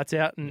serve lights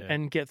out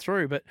and get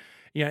through. But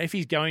if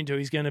he's going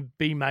to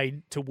be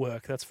made to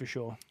work. That's for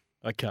sure.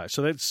 Okay,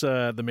 so that's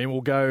the men.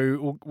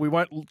 We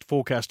won't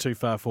forecast too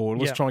far forward.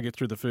 Let's try and get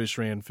through the first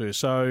round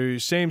first. So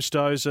Sam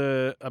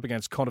Stosur up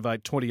against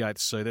Kontaveit, 28th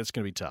seed. That's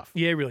going to be tough.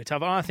 Yeah, really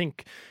tough. I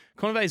think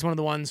Kontaveit is one of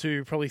the ones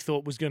who probably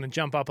thought was going to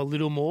jump up a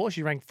little more.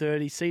 She ranked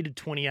 30, seeded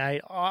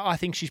 28. I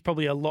think she's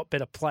probably a lot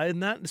better player than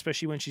that,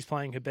 especially when she's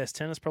playing her best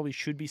tennis. Probably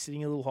should be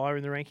sitting a little higher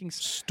in the rankings.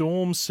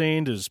 Storm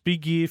Sanders,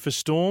 big year for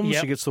Storm.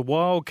 Yep. She gets the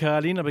wild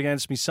card in up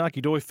against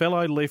Misaki Doi,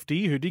 fellow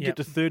lefty, who did get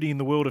to 30 in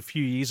the world a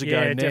few years ago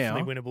now. Yeah,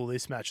 definitely winnable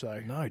this match,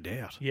 though. No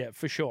doubt. Yeah,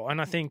 for sure. And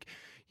I think...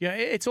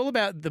 it's all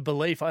about the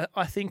belief.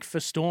 I think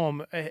for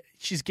Storm,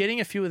 she's getting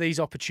a few of these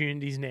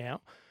opportunities now.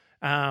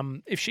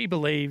 If she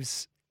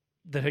believes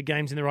that her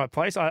game's in the right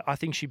place, I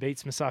think she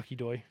beats Misaki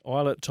Doi.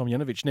 Isla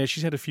Tomljanovic. Now,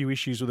 she's had a few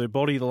issues with her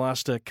body the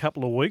last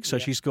couple of weeks, so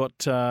she's got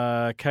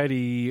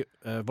Katie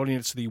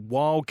Vodinets, the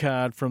wild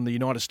card from the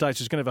United States,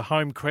 who's going to have a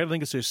home crowd. I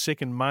think it's her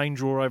second main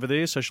draw over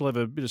there, so she'll have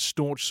a bit of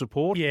staunch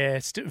support. Yeah,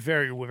 it's a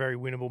very, very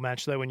winnable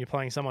match, though, when you're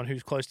playing someone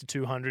who's close to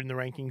 200 in the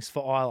rankings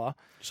for Isla.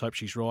 Just hope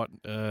she's right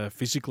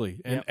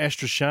physically. And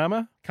Astra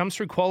Sharma? Comes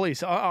through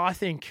qualies. I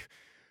think,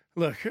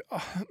 look...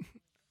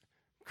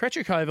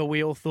 Krejcikova,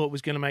 we all thought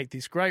was going to make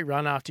this great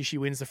run after she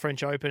wins the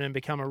French Open and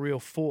become a real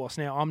force.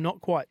 Now, I'm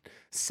not quite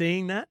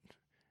seeing that.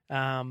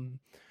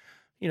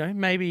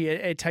 Maybe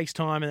it takes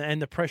time and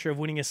the pressure of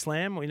winning a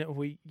slam.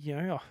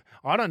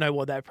 I don't know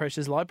what that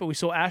pressure's like, but we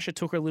saw Asher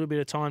took her a little bit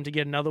of time to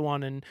get another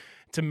one and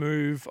to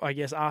move, I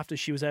guess, after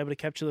she was able to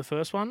capture the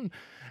first one.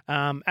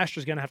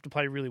 Astra's going to have to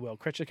play really well.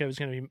 Krejcikova's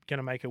going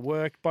to make it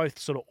work. Both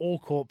sort of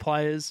all-court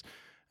players.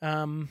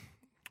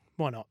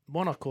 Why not?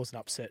 Why not cause an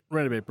upset?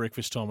 Around about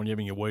breakfast time when you're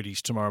having your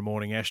Wheaties tomorrow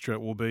morning, Astra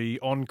will be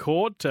on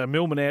court.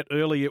 Millman out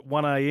early at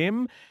 1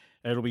 a.m.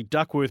 It'll be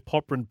Duckworth,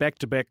 Popyrin,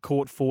 back-to-back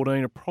court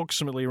 14,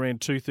 approximately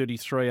around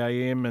 2:33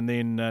 a.m. And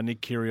then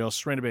Nick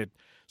Kyrgios, around about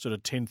sort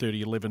of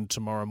 10:30, 11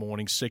 tomorrow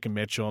morning. Second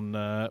match on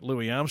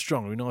Louis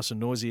Armstrong. It'll be nice and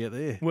noisy out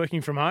there.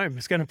 Working from home.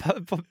 It's going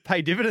to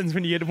pay dividends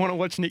when you want to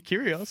watch Nick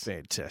Kyrgios.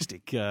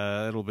 Fantastic.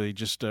 It'll be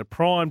just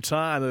prime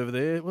time over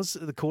there. What's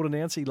the court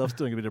announcer? He loves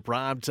doing a bit of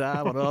prime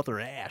time on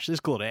Arthur Ashe. They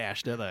just call it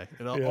Ashe, don't they?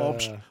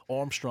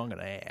 Armstrong and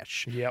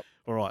Ashe. Yep.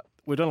 All right.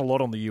 We've done a lot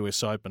on the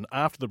US Open.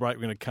 After the break,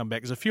 we're going to come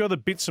back. There's a few other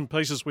bits and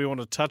pieces we want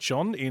to touch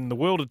on in the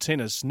world of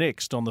tennis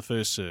next on The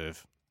First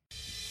Serve.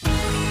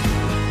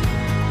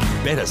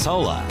 Better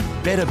solar,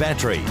 better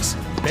batteries,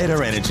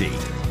 better energy.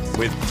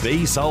 With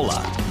B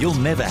Solar, you'll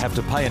never have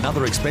to pay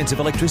another expensive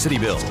electricity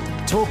bill.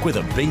 Talk with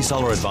a B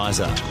Solar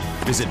advisor.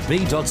 Visit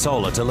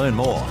b.solar to learn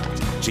more.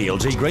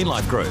 GLG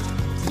Greenlight Group,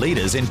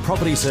 leaders in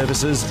property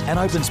services and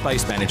open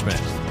space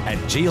management. At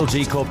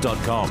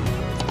glgcorp.com.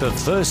 The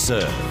First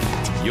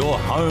Serve, your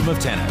home of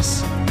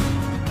tennis.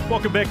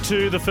 Welcome back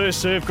to the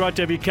First Serve. Great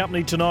to have your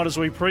company tonight as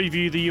we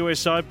preview the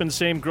US Open.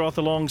 Sam Groth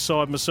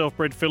alongside myself,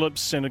 Brett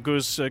Phillips, and of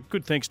course,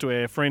 good thanks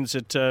to our friends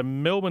at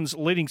Melbourne's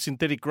leading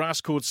synthetic grass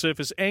court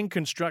surface and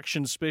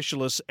construction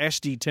specialist,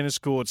 Asti Tennis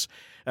Courts,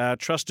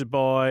 trusted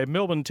by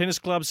Melbourne tennis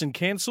clubs and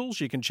councils.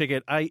 You can check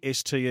out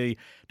aste.com.au.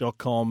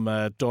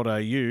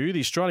 The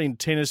Australian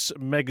Tennis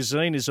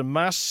magazine is a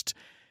must,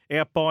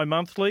 out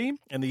bi-monthly,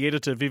 and the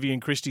editor,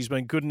 Vivian Christie's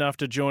been good enough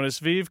to join us.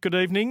 Viv, good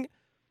evening.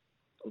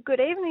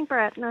 Good evening,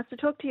 Brett. Nice to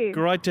talk to you.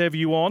 Great to have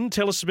you on.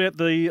 Tell us about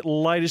the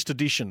latest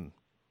edition.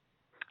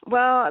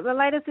 Well, the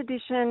latest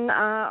edition,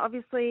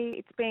 obviously,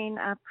 it's been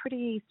a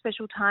pretty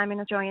special time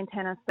in Australian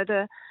tennis. So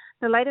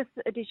the latest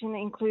edition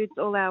includes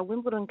all our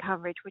Wimbledon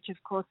coverage, which, of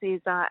course, is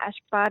Ash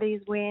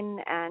Barty's win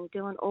and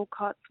Dylan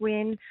Alcott's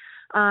win,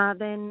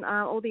 then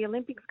all the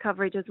Olympics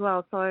coverage as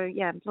well. So,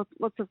 yeah,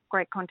 lots of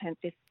great content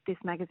this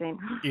magazine.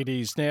 It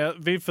is. Now,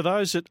 Viv, for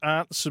those that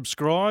aren't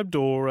subscribed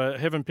or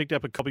haven't picked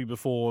up a copy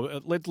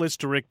before, let's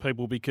direct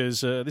people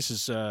because this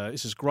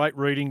is great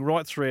reading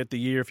right throughout the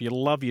year. If you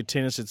love your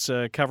tennis, it's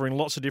covering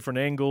lots of different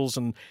angles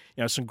and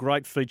some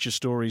great feature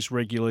stories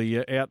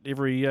regularly out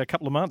every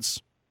couple of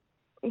months.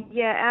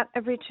 Yeah, out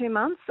every 2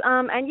 months.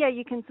 And yeah,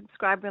 you can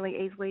subscribe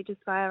really easily just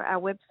via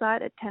our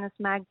website at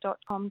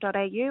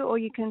tennismag.com.au, or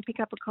you can pick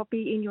up a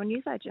copy in your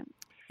newsagent.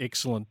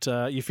 Excellent.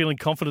 You feeling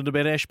confident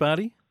about Ash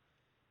Barty?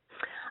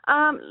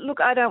 Look,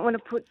 I don't want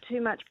to put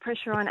too much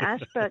pressure on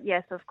Ash, but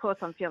yes, of course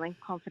I'm feeling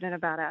confident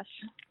about Ash.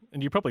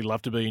 And you probably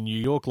love to be in New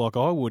York like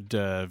I would,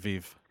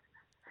 Viv.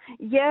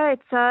 Yeah,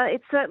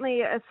 it's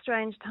certainly a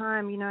strange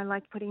time,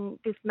 like putting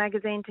this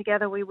magazine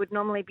together. We would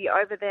normally be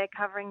over there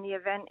covering the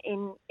event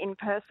in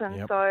person.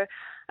 Yep. So,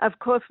 of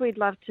course, we'd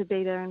love to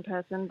be there in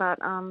person. But,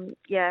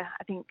 yeah,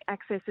 I think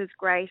access is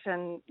great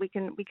and we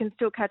can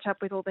still catch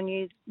up with all the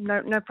news.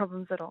 No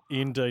problems at all.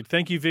 Indeed.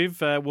 Thank you, Viv.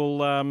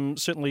 We'll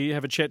certainly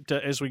have a chat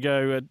as we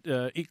go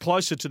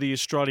closer to the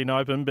Australian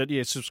Open. But,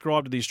 yeah,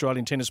 subscribe to the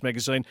Australian Tennis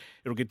Magazine.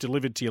 It'll get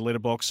delivered to your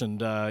letterbox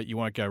and you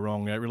won't go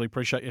wrong. I really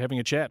appreciate you having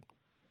a chat.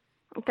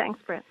 Thanks,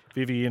 Brett.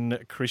 Vivian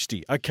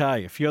Christie.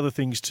 Okay, a few other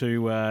things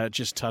to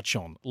just touch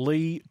on.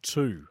 Lee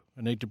 2.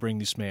 I need to bring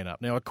this man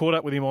up. Now, I caught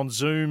up with him on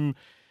Zoom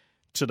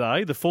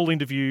today. The full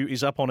interview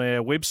is up on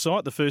our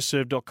website,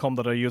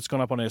 thefirstserve.com.au. It's gone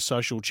up on our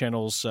social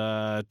channels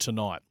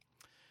tonight.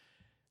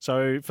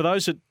 So for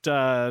those that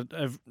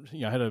have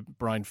had a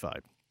brain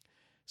fade,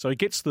 so he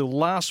gets the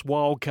last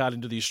wild card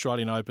into the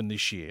Australian Open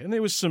this year. And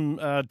there was some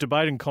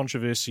debate and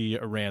controversy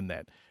around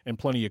that and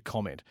plenty of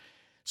comment.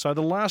 So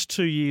the last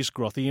 2 years,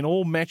 Grothy, in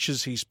all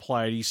matches he's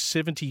played, he's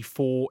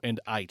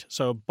 74-8.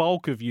 So a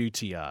bulk of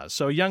UTRs.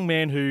 So a young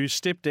man who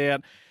stepped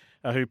out,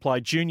 who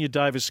played Junior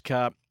Davis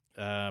Cup.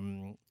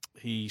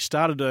 He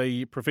started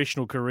a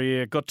professional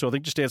career, got to, I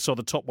think, just outside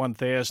the top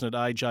 1,000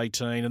 at age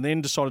 18, and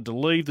then decided to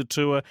leave the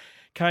tour,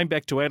 came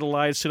back to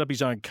Adelaide, set up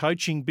his own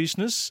coaching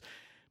business.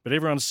 But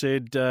everyone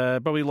said,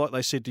 probably like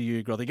they said to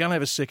you, Grothy, going to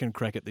have a second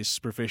crack at this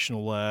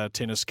professional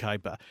tennis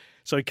caper.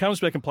 So he comes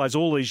back and plays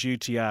all these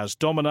UTRs,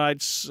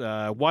 dominates,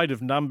 weight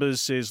of numbers,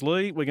 says,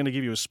 Lee, we're going to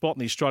give you a spot in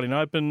the Australian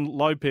Open.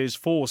 Lopez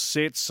 4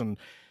 sets and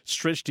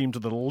stretched him to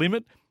the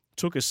limit,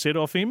 took a set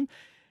off him.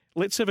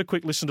 Let's have a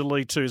quick listen to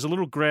Lee too. There's a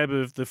little grab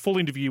of the full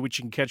interview, which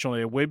you can catch on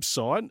our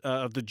website,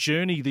 of the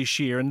journey this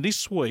year. And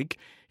this week,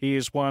 he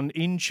has won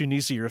in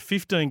Tunisia a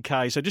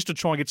 15K. So just to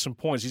try and get some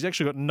points, he's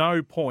actually got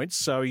no points.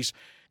 So he's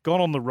gone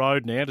on the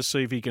road now to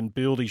see if he can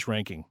build his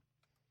ranking.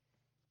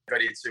 Got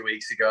here 2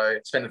 weeks ago,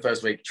 spent the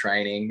first week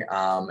training,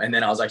 and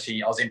then I was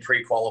in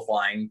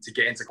pre-qualifying to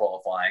get into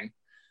qualifying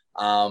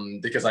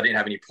because I didn't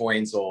have any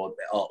points or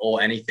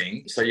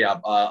anything. So yeah,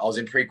 I was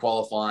in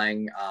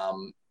pre-qualifying,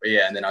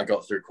 and then I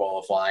got through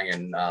qualifying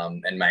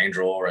and main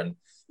draw, and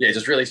yeah,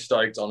 just really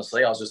stoked.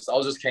 Honestly, I was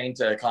just keen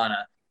to kind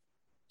of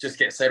just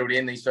get settled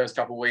in these first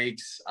couple of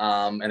weeks,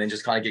 and then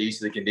just kind of get used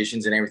to the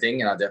conditions and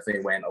everything. And I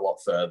definitely went a lot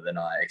further than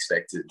I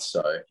expected.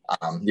 So,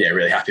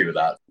 really happy with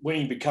that.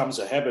 Winning becomes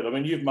a habit. I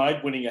mean, you've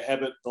made winning a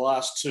habit the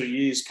last 2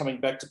 years, coming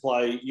back to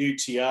play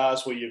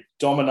UTRs where you've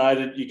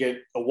dominated. You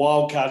get a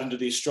wild card into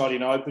the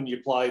Australian Open.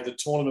 You play the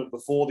tournament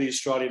before the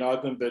Australian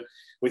Open, but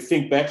we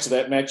think back to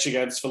that match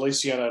against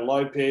Feliciano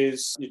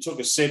Lopez. You took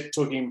a set,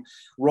 took him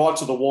right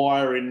to the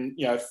wire in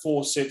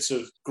 4 sets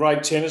of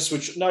great tennis,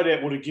 which no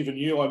doubt would have given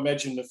you, I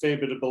imagine, a fair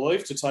bit of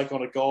belief to take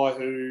on a guy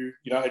who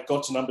had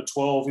got to number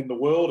 12 in the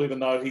world, even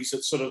though he's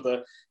at sort of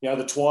the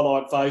the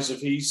twilight phase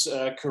of his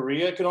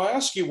career. Can I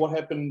ask you what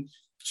happened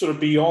sort of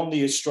beyond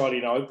the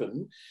Australian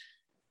Open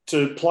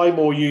to play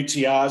more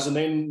UTRs and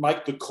then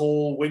make the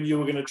call when you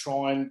were going to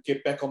try and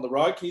get back on the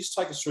road? Can you just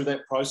take us through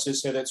that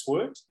process, how that's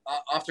worked?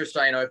 After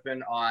Australian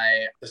Open,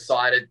 I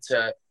decided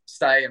to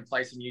stay and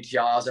play some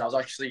UTRs, and I was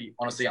actually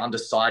honestly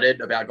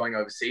undecided about going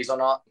overseas or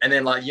not. And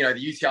then the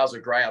UTRs are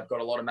great. I've got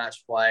a lot of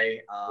match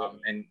play,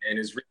 and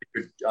it's really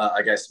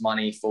good,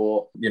 money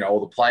for, all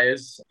the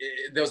players.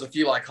 There was a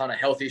few kind of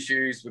health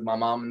issues with my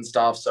mum and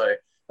stuff. So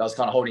that was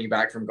kind of holding me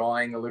back from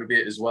going a little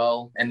bit as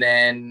well. And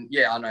then,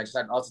 I just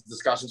had lots of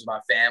discussions with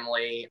my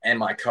family and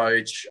my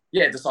coach.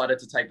 Decided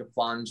to take the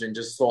plunge and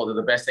just thought that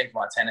the best thing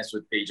for my tennis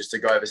would be just to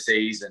go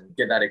overseas and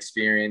get that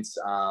experience.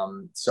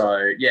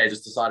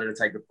 Just decided to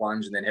take the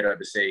plunge and then head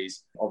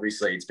overseas.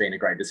 Obviously, it's been a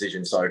great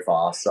decision so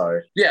far.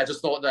 So, I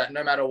just thought that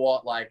no matter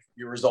what, like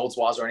your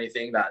results-wise or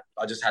anything, that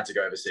I just had to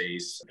go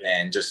overseas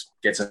and just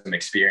get some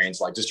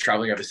experience, like just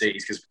traveling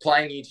overseas, because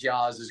playing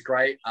ETRs is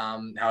great.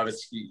 However,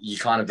 you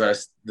kind of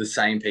verse the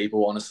same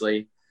people,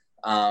 honestly.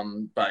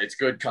 But it's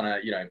good kind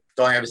of,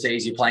 going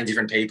overseas, you're playing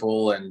different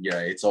people and,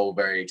 it's all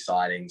very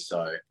exciting.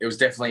 So it was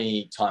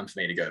definitely time for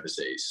me to go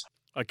overseas.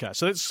 Okay,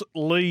 so that's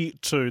Lee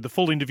 2. The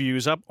full interview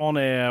is up on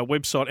our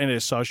website and our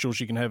socials.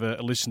 You can have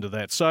a listen to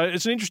that. So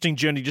it's an interesting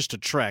journey just to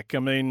track. I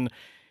mean,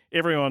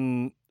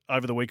 everyone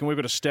over the weekend, we've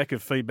got a stack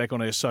of feedback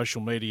on our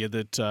social media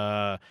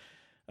that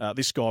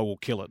this guy will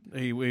kill it.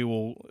 He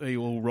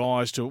will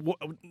rise to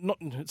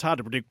it's hard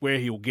to predict where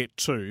he'll get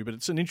to, but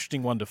it's an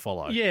interesting one to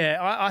follow. Yeah,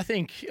 I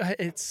think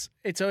it's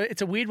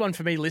a weird one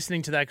for me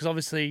listening to that, because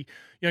obviously,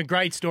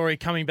 great story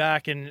coming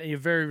back and you're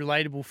very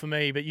relatable for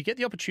me, but you get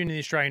the opportunity in the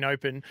Australian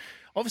Open,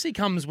 obviously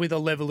comes with a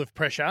level of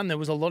pressure, and there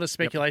was a lot of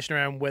speculation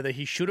around whether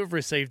he should have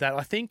received that.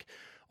 I think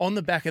on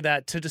the back of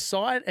that, to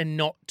decide and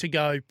not to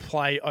go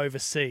play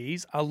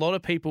overseas, a lot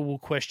of people will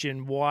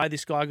question why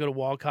this guy got a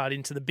wild card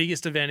into the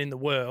biggest event in the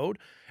world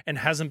and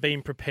hasn't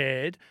been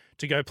prepared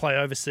to go play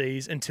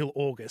overseas until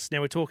August.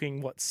 Now, we're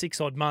talking,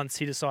 6 odd months,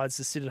 he decides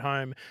to sit at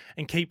home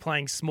and keep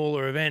playing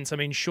smaller events. I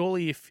mean,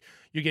 surely if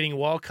you're getting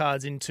wild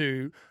cards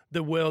into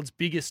the world's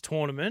biggest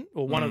tournament,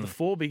 or one of the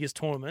 4 biggest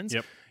tournaments,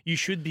 you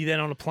should be then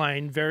on a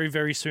plane very,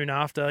 very soon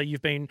after.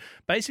 You've been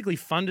basically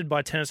funded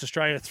by Tennis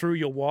Australia through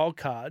your wild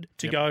card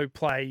to go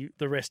play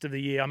the rest of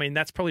the year. I mean,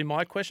 that's probably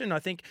my question. I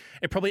think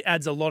it probably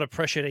adds a lot of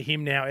pressure to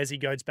him now as he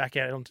goes back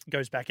out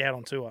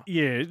on tour.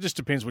 Yeah, it just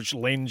depends which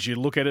lens you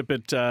look at it,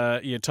 but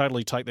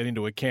totally take that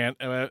into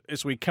account.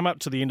 As we come up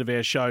to the end of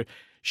our show,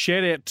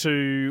 shout out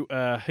to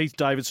Heath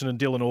Davidson and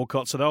Dylan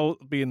Alcott. So they'll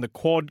be in the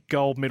quad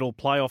gold medal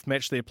playoff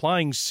match. They're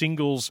playing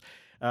singles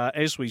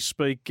as we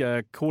speak,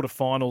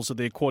 quarterfinals of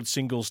their quad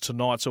singles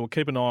tonight. So we'll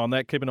keep an eye on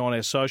that. Keep an eye on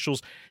our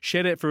socials.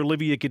 Shout out for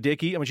Olivia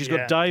Gadecki. I mean, she's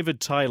got David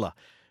Taylor,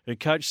 who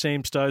coached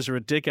Sam Stosur a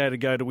decade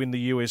ago to win the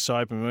US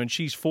Open. I mean,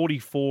 she's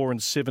 44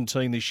 and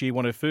 17 this year,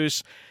 won her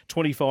first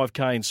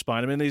 25K in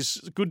Spain. I mean,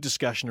 there's good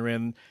discussion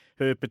around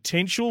her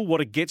potential.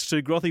 What it gets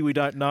to, Grothy, we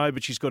don't know,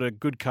 but she's got a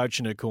good coach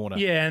in her corner.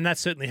 Yeah, and that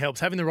certainly helps.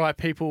 Having the right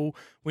people.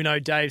 We know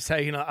Dave's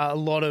taken a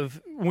lot of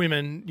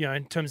women,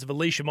 in terms of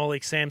Alicia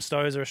Molik, Sam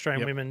Stosur,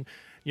 Australian women,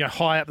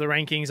 high up the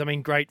rankings. I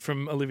mean, great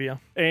from Olivia.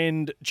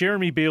 And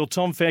Jeremy Beale,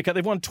 Tom Falcout,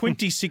 they've won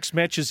 26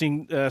 matches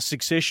in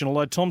succession,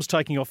 although Tom's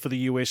taking off for the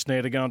US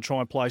now to go and try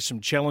and play some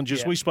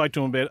challenges. We spoke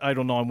to him about 8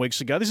 or 9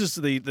 weeks ago. This is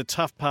the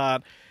tough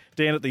part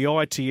down at the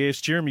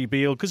ITS. Jeremy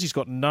Beale, because he's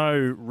got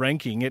no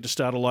ranking, had to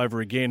start all over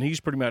again. He's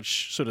pretty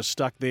much sort of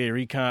stuck there.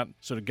 He can't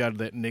sort of go to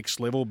that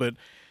next level, but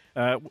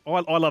I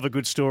love a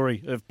good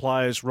story of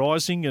players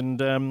rising,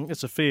 and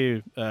it's a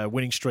fair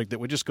winning streak that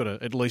we've just got to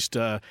at least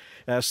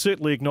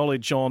certainly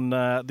acknowledge on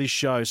this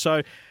show.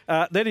 So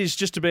that is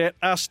just about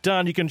us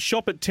done. You can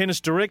shop at Tennis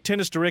Direct,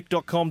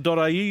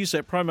 tennisdirect.com.au. Use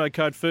that promo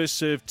code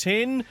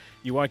FIRSTSERVE10.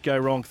 You won't go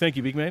wrong. Thank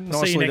you, big man.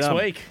 Nicely see you next done.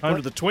 week. Home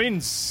to the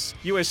Twins.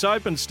 US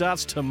Open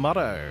starts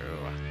tomorrow.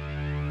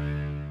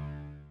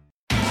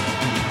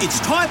 It's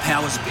Tyre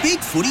Power's Big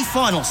Footy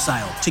Final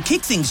Sale. To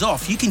kick things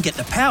off, you can get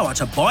the power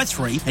to buy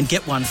 3 and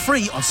get 1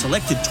 free on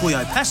selected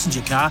Toyo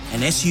passenger car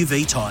and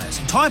SUV tyres.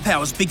 Tyre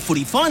Power's Big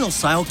Footy Final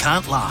Sale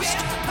can't last.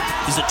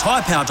 Visit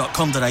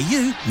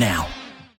tyrepower.com.au now.